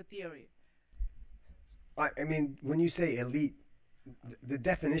happens with the theory? I mean, when you say elite, the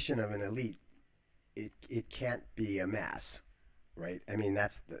definition of an elite, it can't be a mass, right? I mean,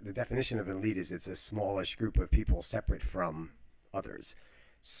 that's the definition of an elite is it's a smallish group of people separate from others.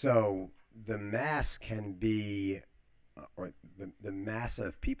 So the mass can be, or the mass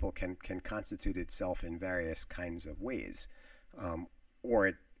of people can constitute itself in various kinds of ways, or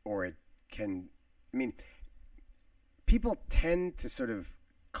it can. I mean, people tend to sort of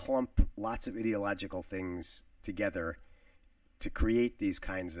clump lots of ideological things together to create these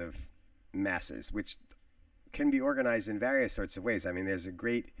kinds of masses, which can be organized in various sorts of ways. I mean, there's a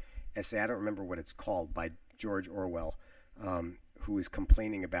great essay, I don't remember what it's called, by George Orwell, who is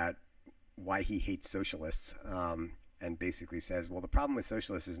complaining about why he hates socialists, and basically says, well, the problem with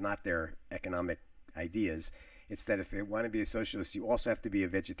socialists is not their economic ideas. It's that if you want to be a socialist, you also have to be a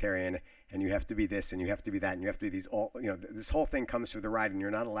vegetarian, and you have to be this, and you have to be that, and you have to be these all, this whole thing comes for the ride, and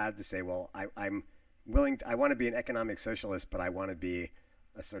you're not allowed to say, well, I'm willing, I want to be an economic socialist, but I want to be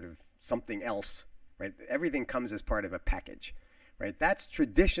a sort of something else, right? Everything comes as part of a package, right? That's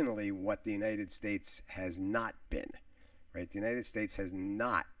traditionally what the United States has not been, right? The United States has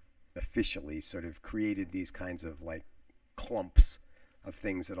not officially sort of created these kinds of like clumps of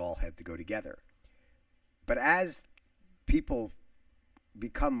things that all had to go together. But as people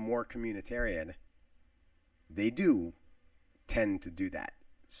become more communitarian, they do tend to do that.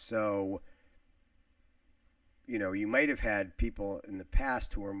 So, you might have had people in the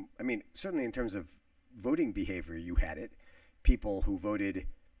past who were, I mean, certainly in terms of voting behavior, you had it. People who voted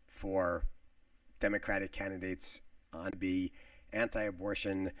for Democratic candidates on to be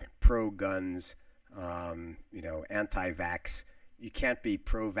anti-abortion, pro-guns, anti-vax. You can't be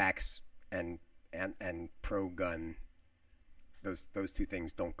pro-vax and pro-gun. Those two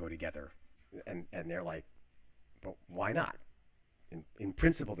things don't go together. And they're like, well, why not? In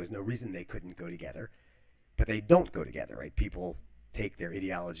principle, there's no reason they couldn't go together, but they don't go together, right? People take their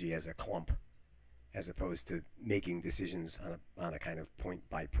ideology as a clump, as opposed to making decisions on a kind of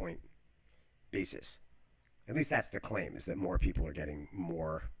point-by-point basis. At least that's the claim, is that more people are getting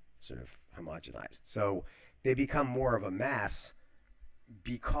more sort of homogenized. So they become more of a mass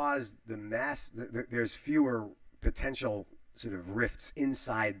because the mass, there's fewer potential sort of rifts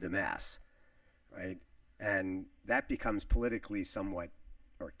inside the mass, right? And that becomes politically somewhat,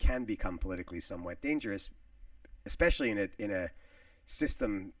 or can become politically somewhat dangerous, especially in a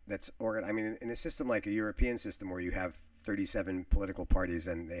system that's organized. I mean, in a system like a European system where you have 37 political parties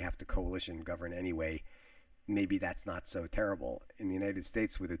and they have to coalition govern anyway, maybe that's not so terrible. In the United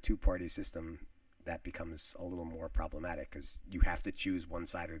States, with a two-party system, that becomes a little more problematic because you have to choose one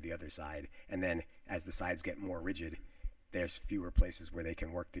side or the other side. And then as the sides get more rigid, there's fewer places where they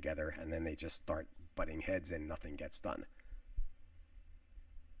can work together, and then they just start butting heads and nothing gets done.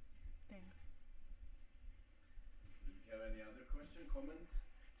 Thanks. Do you have any other question, comment?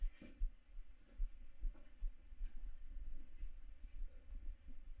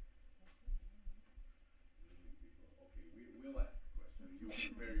 We'll ask a question. You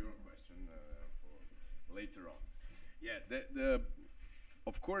prepare your question for later on. Yeah,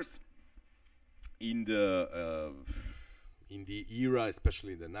 of course, in the era,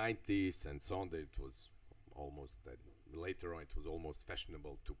 especially in the 90s and so on, it was almost later on it was almost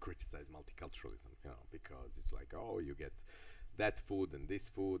fashionable to criticize multiculturalism, because it's like, oh, you get that food and this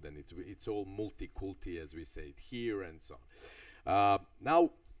food, and it's all multi-culti, as we say it here, and so on.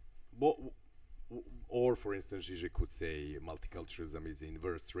 Now, or for instance, Žižek could say multiculturalism is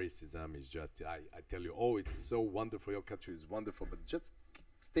inverse racism. Is just I tell you, oh, it's so wonderful, your culture is wonderful, but just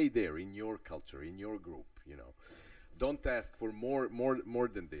stay there in your culture, in your group, Don't ask for more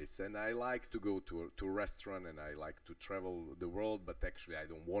than this. And I like to go to a restaurant, and I like to travel the world, but actually I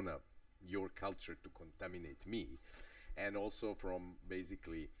don't want your culture to contaminate me. And also from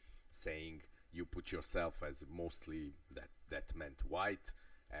basically saying you put yourself as mostly that meant white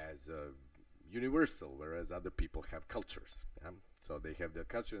as universal, whereas other people have cultures. So they have their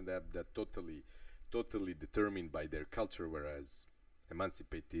culture, and they're totally determined by their culture, whereas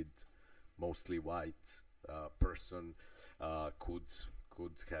emancipated, mostly white person could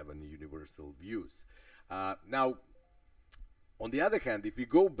have any universal views. Now, on the other hand, if we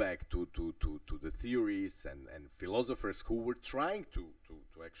go back to the theories and philosophers who were trying to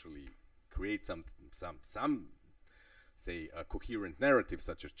actually create some say a coherent narrative,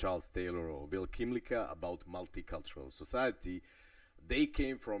 such as Charles Taylor or Will Kymlicka, about multicultural society, they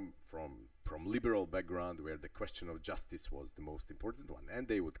came from liberal background where the question of justice was the most important one, and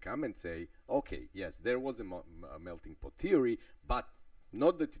they would come and say, okay, yes, there was a melting pot theory, but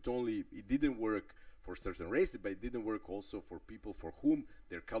not that it didn't work for certain races, but it didn't work also for people for whom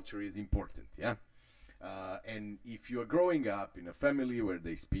their culture is important. And if you are growing up in a family where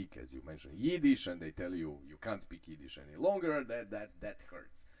they speak, as you mentioned, Yiddish, and they tell you you can't speak Yiddish any longer, that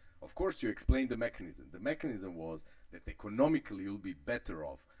hurts. Of course, you explain the mechanism. The mechanism was that economically you'll be better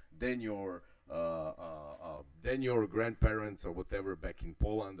off than your grandparents or whatever back in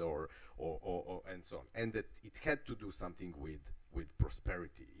Poland or and so on, and that it had to do something with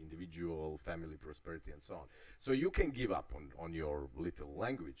prosperity, individual, family prosperity, and so on. So you can give up on your little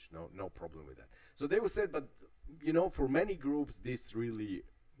language, no problem with that. So they would say, but for many groups, this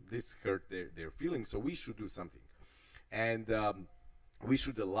this hurt their feelings, so we should do something. And we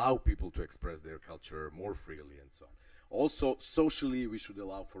should allow people to express their culture more freely and so on. Also, socially, we should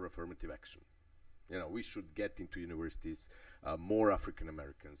allow for affirmative action. You know, we should get into universities more African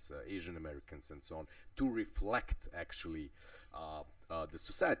Americans, Asian Americans, and so on, to reflect actually the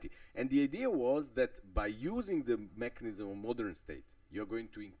society. And the idea was that by using the mechanism of modern state, you're going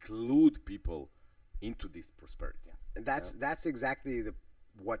to include people into this prosperity. And that's exactly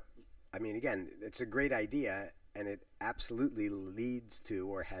what I mean. Again, it's a great idea, and it absolutely leads to,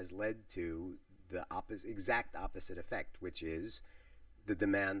 or has led to, the exact opposite effect, which is the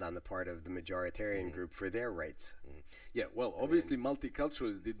demand on the part of the majoritarian group for their rights. Yeah, well, obviously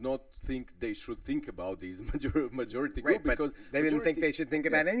multiculturalists did not think they should think about these majority group, because they didn't think they should think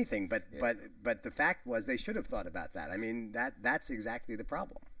about anything. But the fact was they should have thought about that. I mean, that's exactly the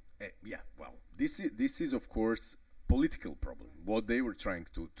problem. Yeah, well, this is of course political problem. What they were trying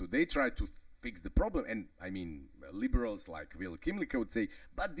to they tried to fix the problem, and I mean, liberals like Will Kimlicka would say,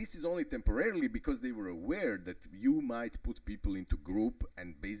 but this is only temporarily, because they were aware that you might put people into group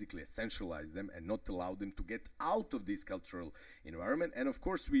and basically essentialize them and not allow them to get out of this cultural environment. And of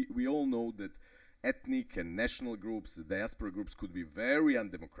course, we all know that ethnic and national groups, diaspora groups, could be very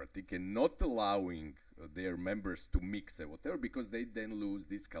undemocratic and not allowing their members to mix and whatever, because they then lose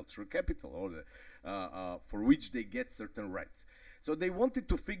this cultural capital, or for which they get certain rights. So they wanted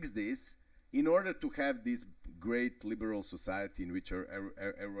to fix this in order to have this great liberal society in which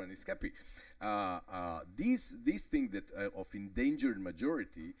everyone is happy. This thing that of endangered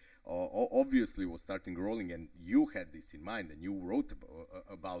majority obviously was starting rolling, and you had this in mind, and you wrote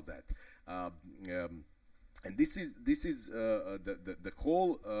about that. And this is the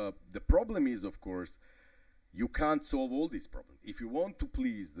whole the problem is, of course, you can't solve all these problems. If you want to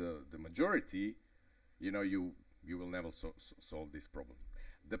please the majority, you know, you will never solve this problem.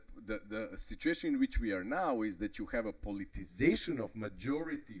 The situation in which we are now is that you have a politicization of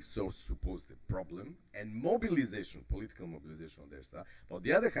majority, so supposed problem, and mobilization, political mobilization on their side. But on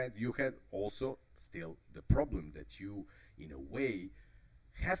the other hand, you had also still the problem that you, in a way,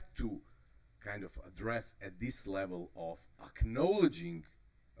 have to kind of address at this level of acknowledging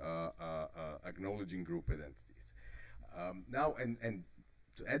group identities. Now, and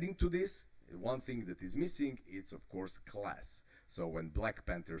adding to this, one thing that is missing is, of course, class. So when Black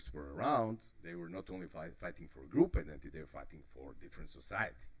Panthers were around, they were not only fighting for group identity, they were fighting for different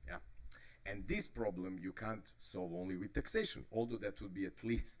society. Yeah, and this problem you can't solve only with taxation, although that would be at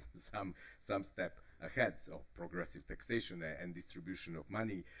least some step ahead. So progressive taxation and distribution of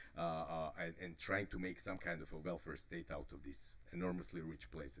money, and trying to make some kind of a welfare state out of these enormously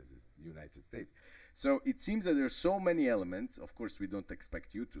rich places, the United States. So it seems that there are so many elements. Of course, we don't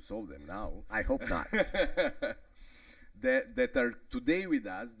expect you to solve them now. I hope not. That are today with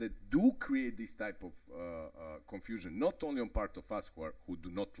us, that do create this type of confusion, not only on part of us who do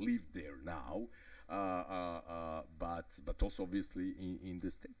not live there now, but also obviously in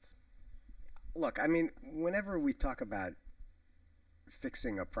the States. Look, I mean, whenever we talk about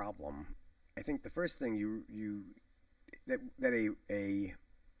fixing a problem, I think the first thing that a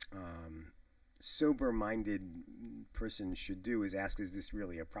sober-minded person should do is ask, is this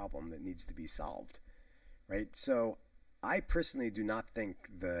really a problem that needs to be solved, right? So I personally do not think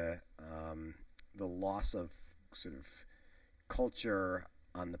the loss of sort of culture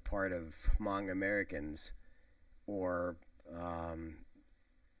on the part of Hmong Americans or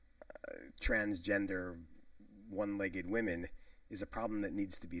transgender one-legged women is a problem that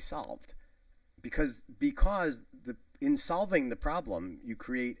needs to be solved, because in solving the problem you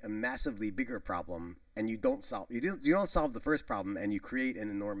create a massively bigger problem, and you don't solve the first problem, and you create an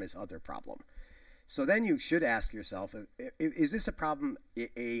enormous other problem. So then you should ask yourself, is this a problem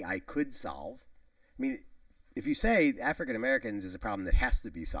I could solve? I mean, if you say African Americans is a problem that has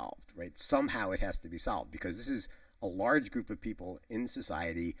to be solved, right? Somehow it has to be solved, because this is a large group of people in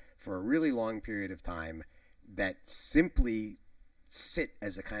society for a really long period of time that simply sit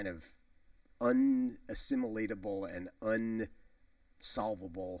as a kind of unassimilatable and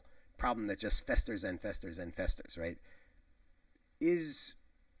unsolvable problem that just festers and festers and festers, right?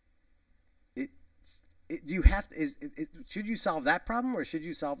 Should you solve that problem, or should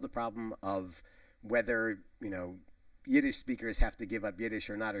you solve the problem of whether, you know, Yiddish speakers have to give up Yiddish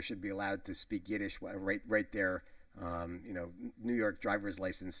or not, or should be allowed to speak Yiddish, write their you know, New York driver's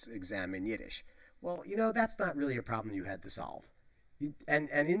license exam in Yiddish? Well, you know, that's not really a problem you had to solve. And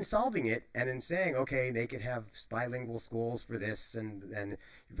in solving it, and in saying, okay, they could have bilingual schools for this, and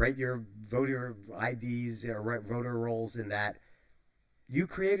write your voter IDs or voter rolls in that, you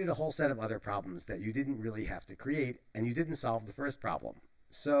created a whole set of other problems that you didn't really have to create, and you didn't solve the first problem.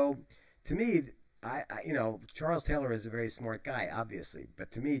 So to me, you know, Charles Taylor is a very smart guy, obviously,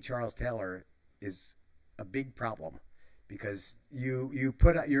 but to me, Charles Taylor is a big problem because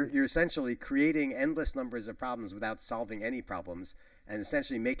you're essentially creating endless numbers of problems without solving any problems, and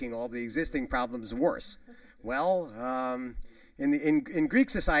essentially making all the existing problems worse. Well, in Greek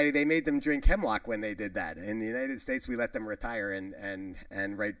society, they made them drink hemlock when they did that. In the United States, we let them retire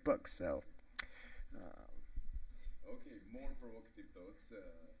and write books. So. Okay, more provocative thoughts.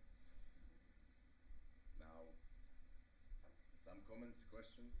 Now, some comments,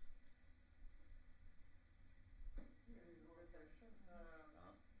 questions.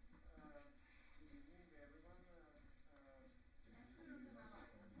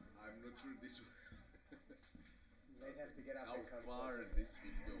 I'm not sure this will. Might have to get out How and come far closer. this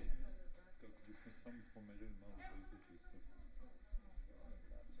will go. Not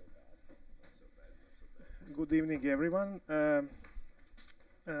so bad. Not so bad, not so bad. Good evening, everyone.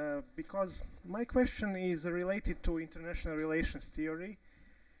 Because my question is related to international relations theory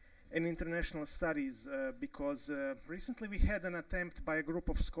and international studies, because recently we had an attempt by a group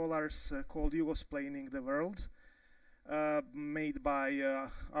of scholars called Yugosplaining the World, made by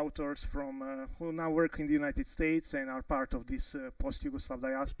authors from who now work in the United States and are part of this post-Yugoslav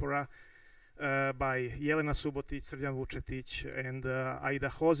diaspora, by Jelena Subotic, Srđan Vučetić, and Aida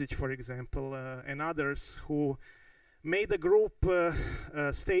Hozić, for example, and others, who made a group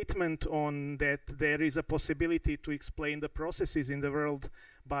statement on that there is a possibility to explain the processes in the world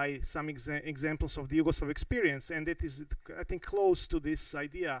by some examples of the Yugoslav experience, and that is, I think, close to this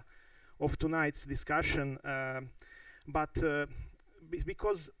idea of tonight's discussion.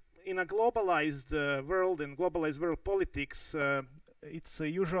 Because in a globalized world and globalized world politics, it's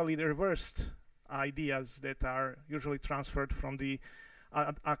usually the reversed ideas that are usually transferred from the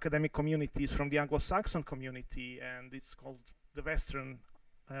academic communities, from the Anglo-Saxon community, and it's called the Western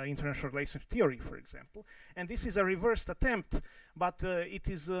international relations theory, for example. And this is a reversed attempt, but it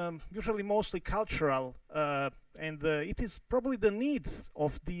is usually mostly cultural, and it is probably the need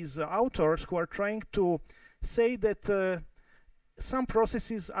of these authors who are trying to say that some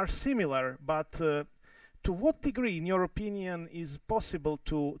processes are similar, but to what degree, in your opinion, is possible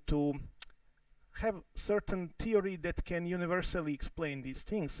to have certain theory that can universally explain these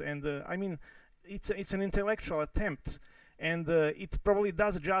things? And I mean, it's an intellectual attempt, and it probably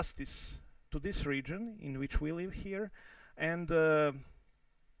does justice to this region in which we live here. And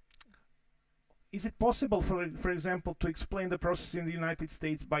is it possible, for example, to explain the process in the United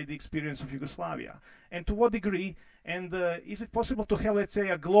States by the experience of Yugoslavia? And to what degree? And is it possible to have, let's say,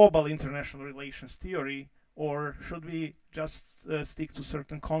 a global international relations theory, or should we just stick to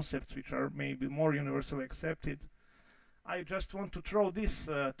certain concepts which are maybe more universally accepted? I just want to throw this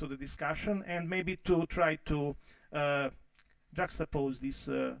to the discussion, and maybe to try to juxtapose this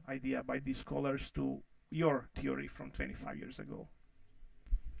idea by these scholars to your theory from 25 years ago.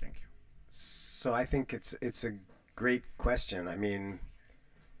 Thank you. So I think it's a great question. I mean,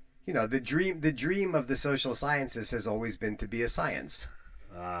 you know, the dream of the social sciences has always been to be a science.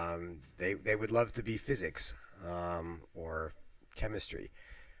 They would love to be physics or chemistry,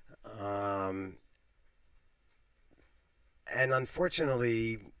 and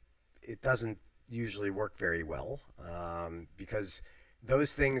unfortunately, it doesn't usually work very well because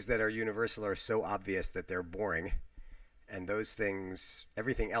those things that are universal are so obvious that they're boring, and those things,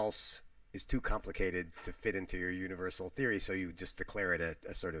 everything else, is too complicated to fit into your universal theory, so you just declare it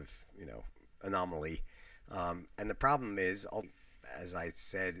a sort of, you know, anomaly. And the problem is, as I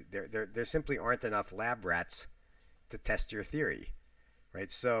said, there simply aren't enough lab rats to test your theory,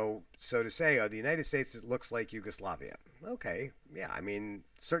 right? So to say, oh, the United States looks like Yugoslavia. Okay, yeah, I mean,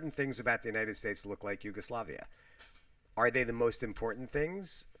 certain things about the United States look like Yugoslavia. Are they the most important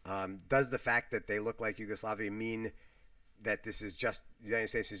things? Does the fact that they look like Yugoslavia mean that this is just, the United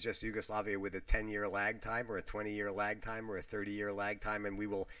States is just Yugoslavia with a 10-year lag time, or a 20-year lag time, or a 30-year lag time, and we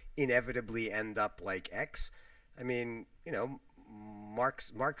will inevitably end up like X? I mean, you know,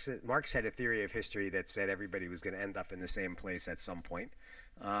 Marx had a theory of history that said everybody was going to end up in the same place at some point.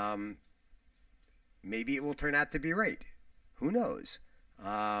 Maybe it will turn out to be right. Who knows?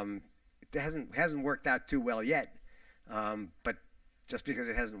 It hasn't worked out too well yet. But just because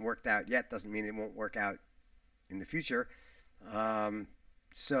it hasn't worked out yet doesn't mean it won't work out in the future.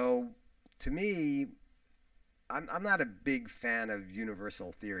 So to me, I'm not a big fan of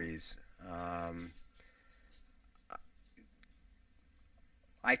universal theories.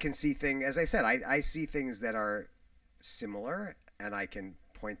 I can see things, as I said, I see things that are similar, and I can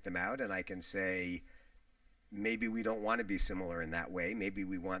point them out, and I can say, maybe we don't want to be similar in that way. Maybe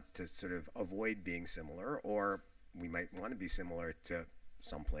we want to sort of avoid being similar, or we might want to be similar to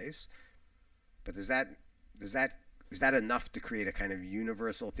someplace. But is that enough to create a kind of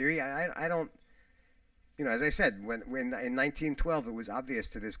universal theory? I don't, you know, as I said, when in 1912 it was obvious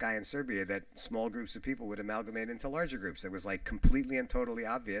to this guy in Serbia that small groups of people would amalgamate into larger groups. It was like completely and totally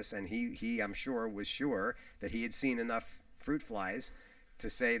obvious, and he I'm sure was sure that he had seen enough fruit flies to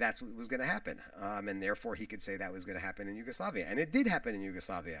say that's what was going to happen, and therefore he could say that was going to happen in Yugoslavia, and it did happen in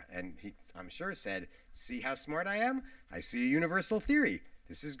Yugoslavia. And he, I'm sure, said, "See how smart I am? I see a universal theory.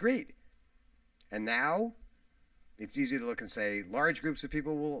 This is great." And now it's easy to look and say large groups of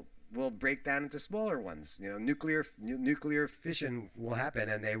people will break down into smaller ones. You know, nuclear fission will happen,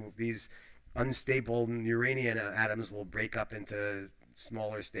 and these unstable uranium atoms will break up into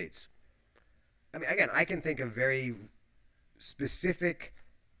smaller states. I mean, again, I can think of very specific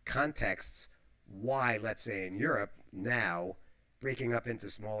contexts why, let's say in Europe now, breaking up into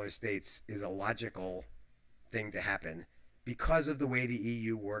smaller states is a logical thing to happen because of the way the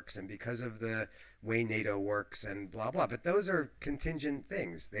EU works and because of the way NATO works and blah blah. But those are contingent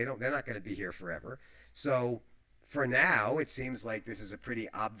things. They're not going to be here forever. So for now, it seems like this is a pretty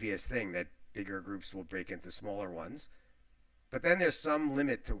obvious thing that bigger groups will break into smaller ones. But then there's some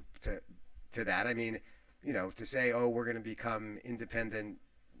limit to that. I mean, you know, to say, oh, we're going to become independent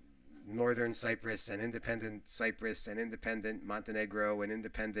Northern Cyprus and independent Cyprus and independent Montenegro and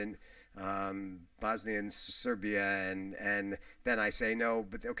independent Bosnia and Serbia, and then I say, no,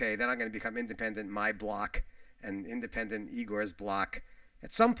 but okay, then I'm going to become independent my bloc and independent Igor's bloc.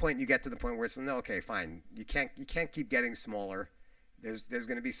 At some point you get to the point where it's, no, okay, fine, you can't keep getting smaller. There's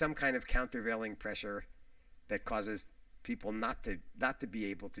going to be some kind of countervailing pressure that causes people not to be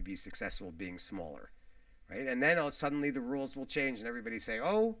able to be successful being smaller, right? And then suddenly the rules will change and everybody say,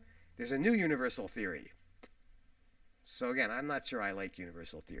 oh, there's a new universal theory. So again, I'm not sure I like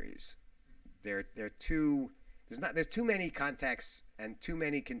universal theories. There's too many contexts and too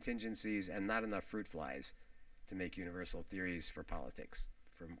many contingencies and not enough fruit flies to make universal theories for politics,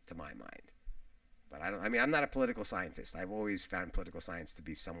 to my mind. But I'm not a political scientist. I've always found political science to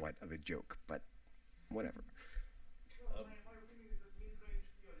be somewhat of a joke, but whatever.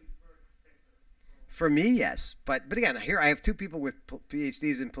 For me, yes, but again, here I have two people with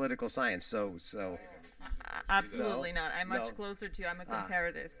PhDs in political science, so. Absolutely not. I'm much closer to you. I'm a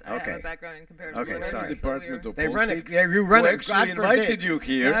comparatist. Okay. I have a background in comparative. Okay, sorry. Department of They Politics. you run it. Actually God invited forbid. you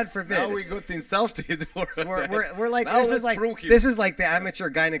here. God forbid. Now we got insulted for So we're like Now this is let's like prove him. this is like the amateur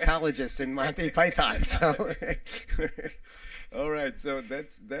gynecologist in Monty Python. So. All right, so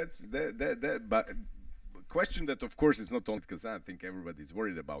that's that. But question that, of course, is not only because I think everybody's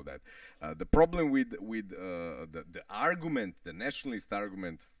worried about that. The problem with the argument, the nationalist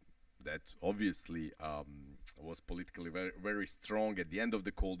argument, that obviously was politically very, very strong at the end of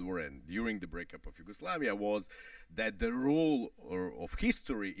the Cold War and during the breakup of Yugoslavia, was that the rule of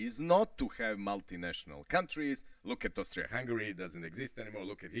history is not to have multinational countries. Look at Austria-Hungary, it doesn't exist anymore.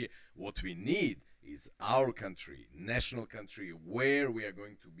 Look at here. What we need is our country, national country, where we are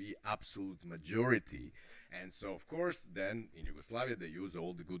going to be absolute majority. And so, of course, then in Yugoslavia, they use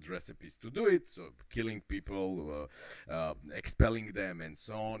all the good recipes to do it. So killing people, expelling them, and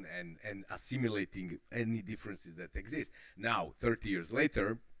so on, and assimilating any differences that exist. Now, 30 years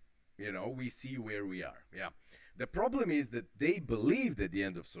later, you know, we see where we are. Yeah. The problem is that they believed at the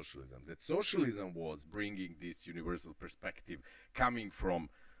end of socialism that socialism was bringing this universal perspective coming from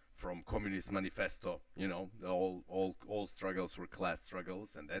Communist Manifesto, you know, all struggles were class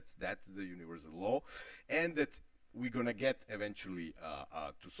struggles, and that's the universal law, and that we're gonna get eventually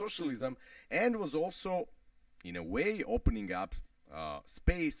to socialism, and was also, in a way, opening up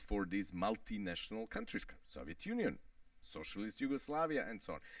space for these multinational countries, Soviet Union, Socialist Yugoslavia, and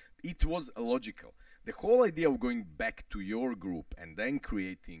so on. It was logical. The whole idea of going back to your group and then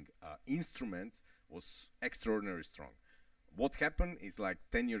creating instruments was extraordinarily strong. What happened is, like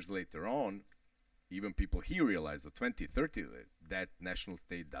 10 years later on, even people here realize, or 20, 30, that national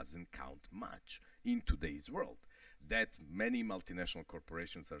state doesn't count much in today's world. That many multinational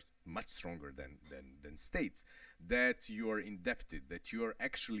corporations are much stronger than states. That you are indebted, that you are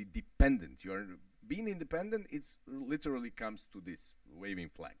actually dependent. Being independent, it's literally comes to this waving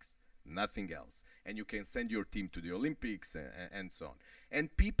flags, nothing else. And you can send your team to the Olympics and so on.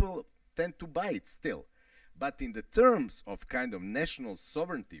 And people tend to buy it still. But in the terms of kind of national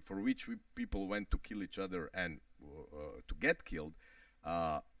sovereignty, for which people went to kill each other and to get killed,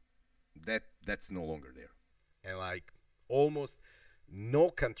 that's no longer there. And like almost no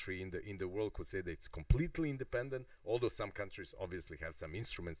country in the world could say that it's completely independent, although some countries obviously have some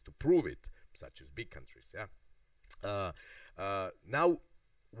instruments to prove it, such as big countries. Yeah. Now,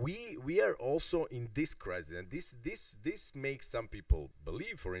 we are also in this crisis, and this makes some people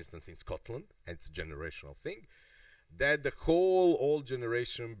believe, for instance, in Scotland, and it's a generational thing, that the whole old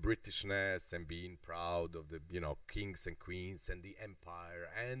generation Britishness and being proud of the kings and queens and the empire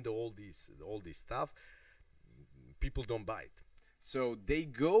and all this stuff, people don't buy it. So they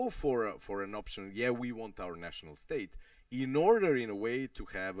go for an option. Yeah, we want our national state in order, in a way, to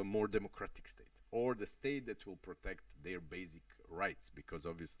have a more democratic state, or the state that will protect their basic rights, because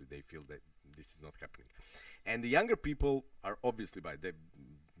obviously they feel that this is not happening. And the younger people are obviously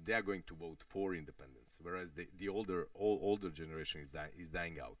they are going to vote for independence, whereas the older generation is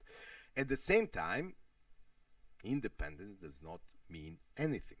dying out. At the same time, independence does not mean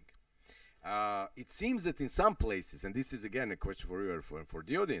anything. It seems that in some places, and this is again a question for you or for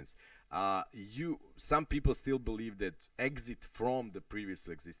the audience, some people still believe that exit from the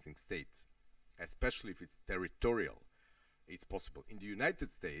previously existing state, especially if it's territorial, it's possible. In the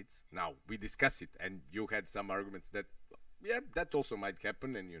United States, now we discuss it, and you had some arguments that, yeah, that also might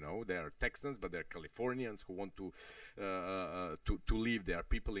happen, and there are Texans, but there are Californians who want to leave. There are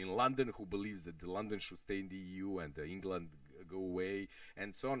people in London who believes that London should stay in the EU and England go away,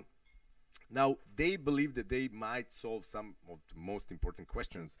 and so on. Now, they believe that they might solve some of the most important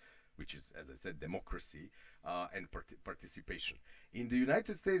questions, which is, as I said, democracy and participation. In the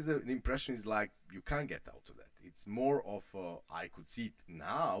United States, the impression is like you can't get out of that. It's more of I could see it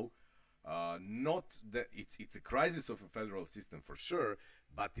now. Not that it's a crisis of a federal system for sure,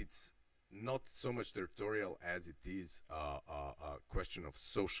 but it's not so much territorial as it is a question of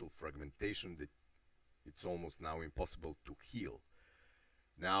social fragmentation that it's almost now impossible to heal.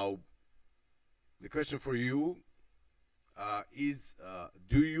 Now, the question for you is,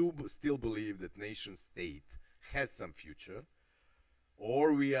 do you still believe that nation state has some future,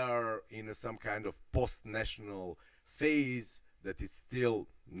 or we are in some kind of post-national phase that is still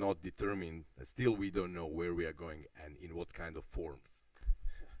not determined, still we don't know where we are going and in what kind of forms?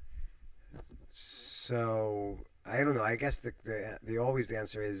 So I don't know. I guess always the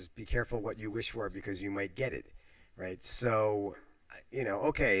answer is be careful what you wish for, because you might get it, right? So,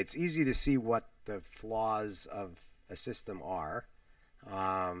 okay, it's easy to see what the flaws of a system are.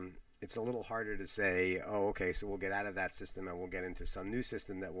 It's a little harder to say, oh, okay, so we'll get out of that system and we'll get into some new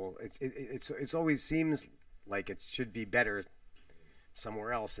system that will. It's always seems like it should be better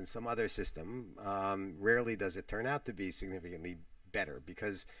somewhere else in some other system. Rarely does it turn out to be significantly better,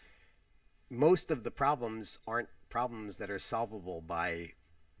 because most of the problems aren't problems that are solvable by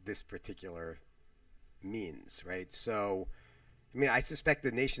this particular means, right? So, I suspect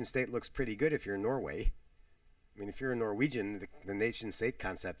the nation state looks pretty good if you're in Norway. If you're a Norwegian, the nation state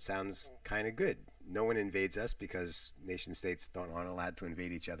concept sounds kind of good. No one invades us because nation states aren't allowed to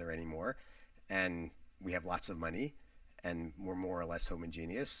invade each other anymore, and we have lots of money, and we're more or less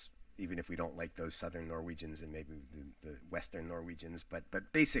homogeneous, even if we don't like those southern Norwegians and maybe the western Norwegians, but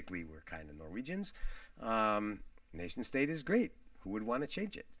basically we're kind of Norwegians. Nation state is great. Who would want to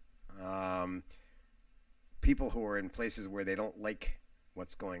change it? People who are in places where they don't like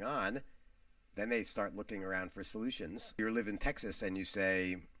what's going on, then they start looking around for solutions. You live in Texas and you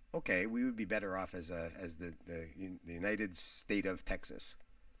say, okay, we would be better off as the United State of Texas.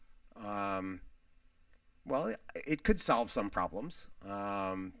 Well, it could solve some problems,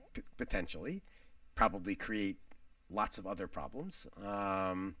 potentially, probably create lots of other problems.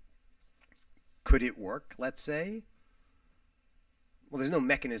 Could it work, let's say? Well, there's no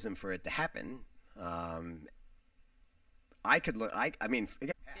mechanism for it to happen. I could look, I mean,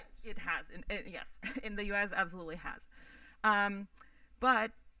 it has. Yes, in the U.S. absolutely has.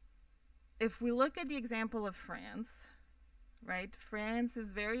 But if we look at the example of France, right? France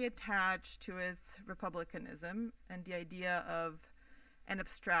is very attached to its republicanism and the idea of an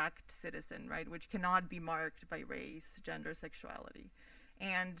abstract citizen, right? Which cannot be marked by race, gender, sexuality.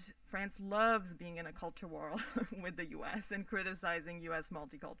 And France loves being in a culture war with the U.S. and criticizing U.S.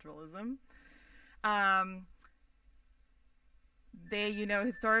 multiculturalism. They,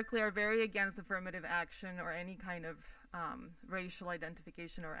 historically are very against affirmative action or any kind of racial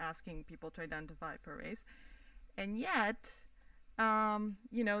identification or asking people to identify per race. And yet,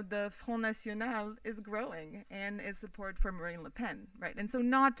 the Front National is growing and is support for Marine Le Pen, right? And so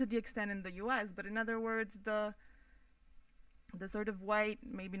not to the extent in the U.S., but in other words, the sort of white,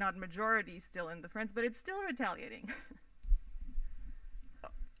 maybe not majority still in the France, but it's still retaliating.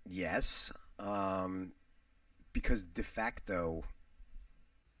 Yes, because de facto,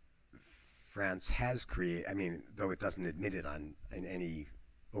 France has created, though it doesn't admit it in any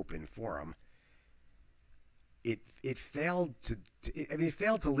open forum, it failed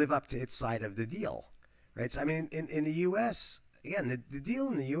to live up to its side of the deal, right? So, in the U.S., again, the deal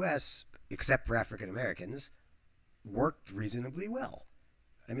in the U.S., except for African Americans, worked reasonably well.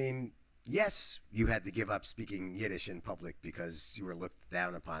 I mean, yes, you had to give up speaking Yiddish in public because you were looked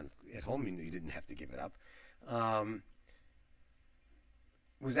down upon. At home, you knew you didn't have to give it up.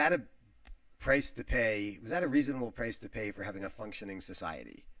 Was that a price to pay? Was that a reasonable price to pay for having a functioning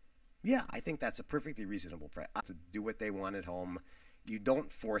society? Yeah, I think that's a perfectly reasonable price. To do what they want at home. You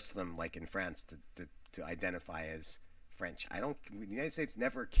don't force them, like in France, to identify as French. The United States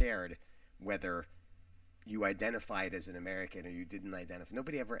never cared whether you identified as an American or you didn't identify.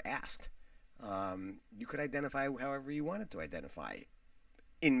 Nobody ever asked. You could identify however you wanted to identify.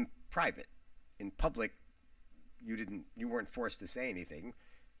 In private, in public, you weren't forced to say anything.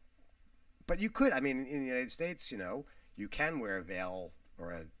 But you could. I mean, in the United States, you can wear a veil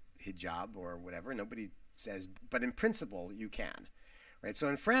or a hijab or whatever. Nobody says, but in principle, you can. Right? So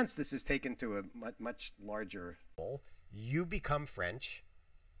in France, this is taken to a much larger level. You become French,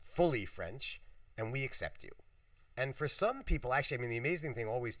 fully French, and we accept you. And for some people, actually, I mean, the amazing thing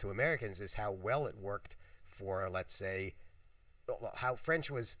always to Americans is how well it worked for, let's say, how France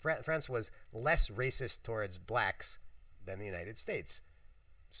was less racist towards blacks than the United States.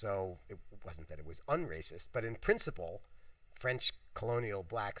 So it wasn't that it was unracist, but in principle, French colonial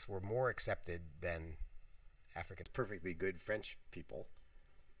blacks were more accepted than Africans. Perfectly good French people.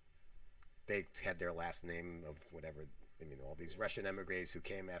 They had their last name of whatever, I mean, all these Russian emigres who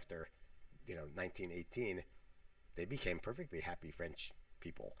came after, 1918, they became perfectly happy French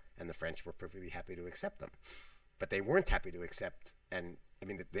people, and the French were perfectly happy to accept them. But they weren't happy to accept, and I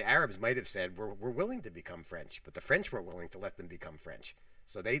mean, the Arabs might have said, we're willing to become French, but the French weren't willing to let them become French.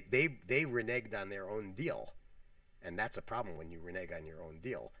 So they reneged on their own deal, and that's a problem when you renege on your own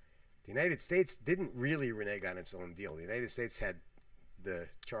deal. The United States didn't really renege on its own deal. The United States had the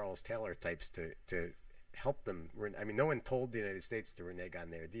Charles Taylor types to help them. I mean, no one told the United States to renege on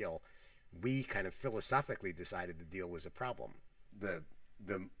their deal. We kind of philosophically decided the deal was a problem. The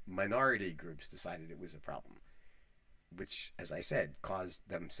minority groups decided it was a problem, which, as I said, caused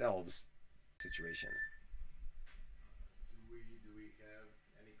themselves situation. Do we have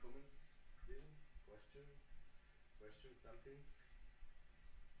any comments still? Question, something?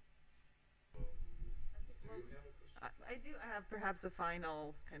 Do you have a question? I do have perhaps a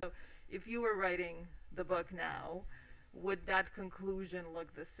final kind of, if you were writing the book now, would that conclusion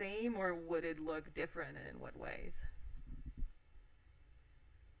look the same or would it look different, and in what ways?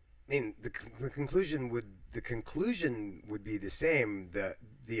 I mean, the conclusion would be the same.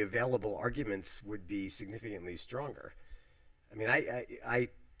 The available arguments would be significantly stronger. I mean, I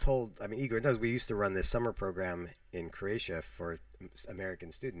mean, Igor knows we used to run this summer program in Croatia for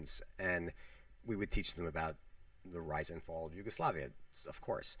American students, and we would teach them about the rise and fall of Yugoslavia, of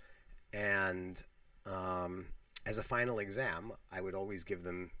course. And as a final exam, I would always give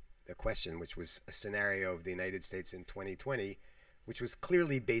them a question, which was a scenario of the United States in 2020, which was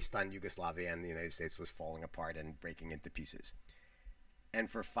clearly based on Yugoslavia, and the United States was falling apart and breaking into pieces. And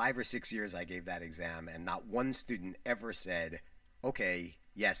for 5 or 6 years, I gave that exam, and not one student ever said, okay,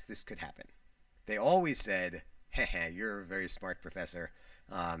 yes, this could happen. They always said, heh, you're a very smart professor,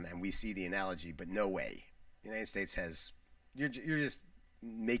 and we see the analogy, but no way. The United States has, you're just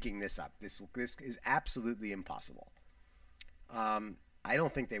making this up. This is absolutely impossible. I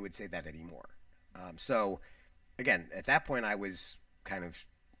don't think they would say that anymore. So, again, at that point, I was kind of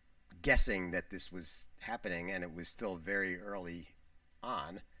guessing that this was happening, and it was still very early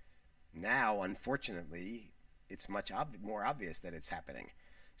on. Now, unfortunately, it's much more obvious that it's happening.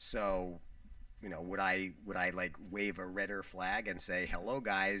 So, would I like wave a redder flag and say, "Hello,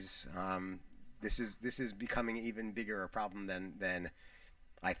 guys, this is becoming even bigger a problem than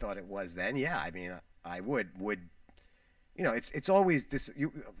I thought it was then"? Yeah, I mean, I would. It's always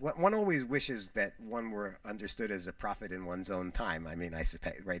one always wishes that one were understood as a prophet in one's own time. I mean, I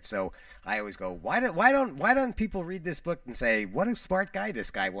suppose, right? So I always go, why don't people read this book and say, what a smart guy this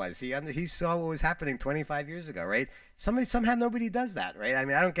guy was? He saw what was happening 25 years ago, right? Somehow nobody does that, right? I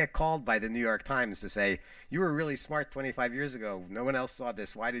mean, I don't get called by the New York Times to say, you were really smart 25 years ago. No one else saw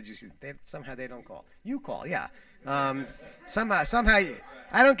this. Why did you see? Somehow they don't call. You call, yeah. Somehow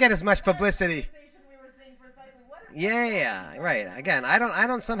I don't get as much publicity. Yeah, right. Again, I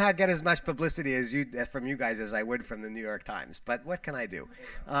don't somehow get as much publicity from you guys as I would from the New York Times. But what can I do?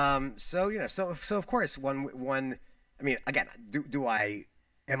 So of course, one. I mean, again,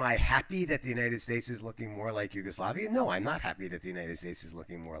 am I happy that the United States is looking more like Yugoslavia? No, I'm not happy that the United States is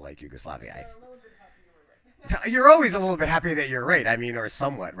looking more like Yugoslavia. You're always a little bit happy that you're right. I mean, or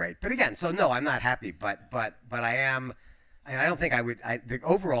somewhat right. But again, so no, I'm not happy. But I am. And I don't think I would. The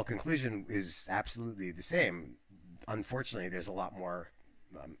overall conclusion is absolutely the same. unfortunately, there's a lot more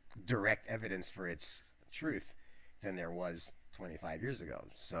direct evidence for its truth than there was 25 years ago.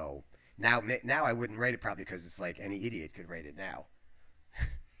 So now I wouldn't write it probably because it's like any idiot could write it now.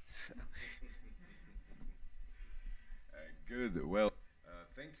 So. Good. Well,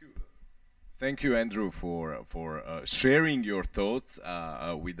 thank you. Thank you, Endru, for sharing your thoughts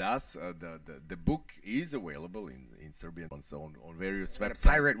with us. The book is available in Serbian on various websites. A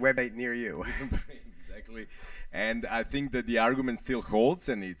pirate website near you. Exactly. And I think that the argument still holds,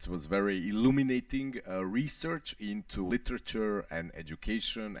 and it was very illuminating research into literature and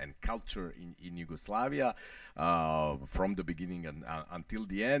education and culture in Yugoslavia from the beginning until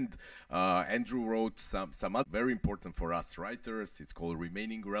the end. Endru wrote some other very important for us writers. It's called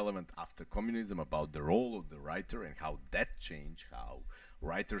Remaining Relevant After Communism, about the role of the writer and how that changed, how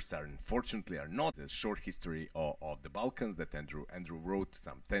writers unfortunately are not. The short history of the Balkans that Endru wrote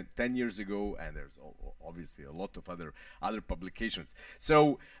some 10 years ago, and there's obviously a lot of other publications.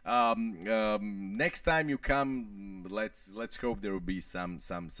 So next time you come, let's hope there will be some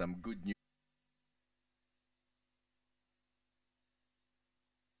good news.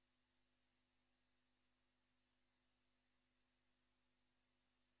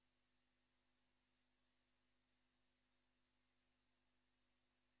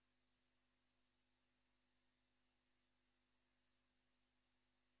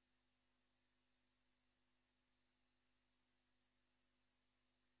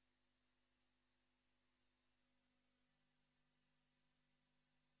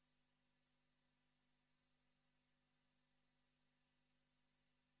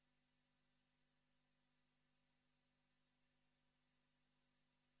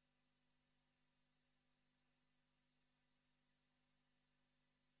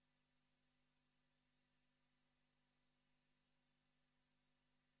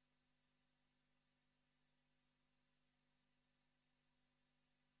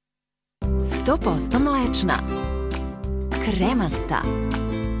 Sto% mlečna, kremasta,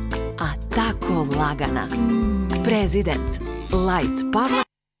 a tako lagana. Prezident Light Pavla.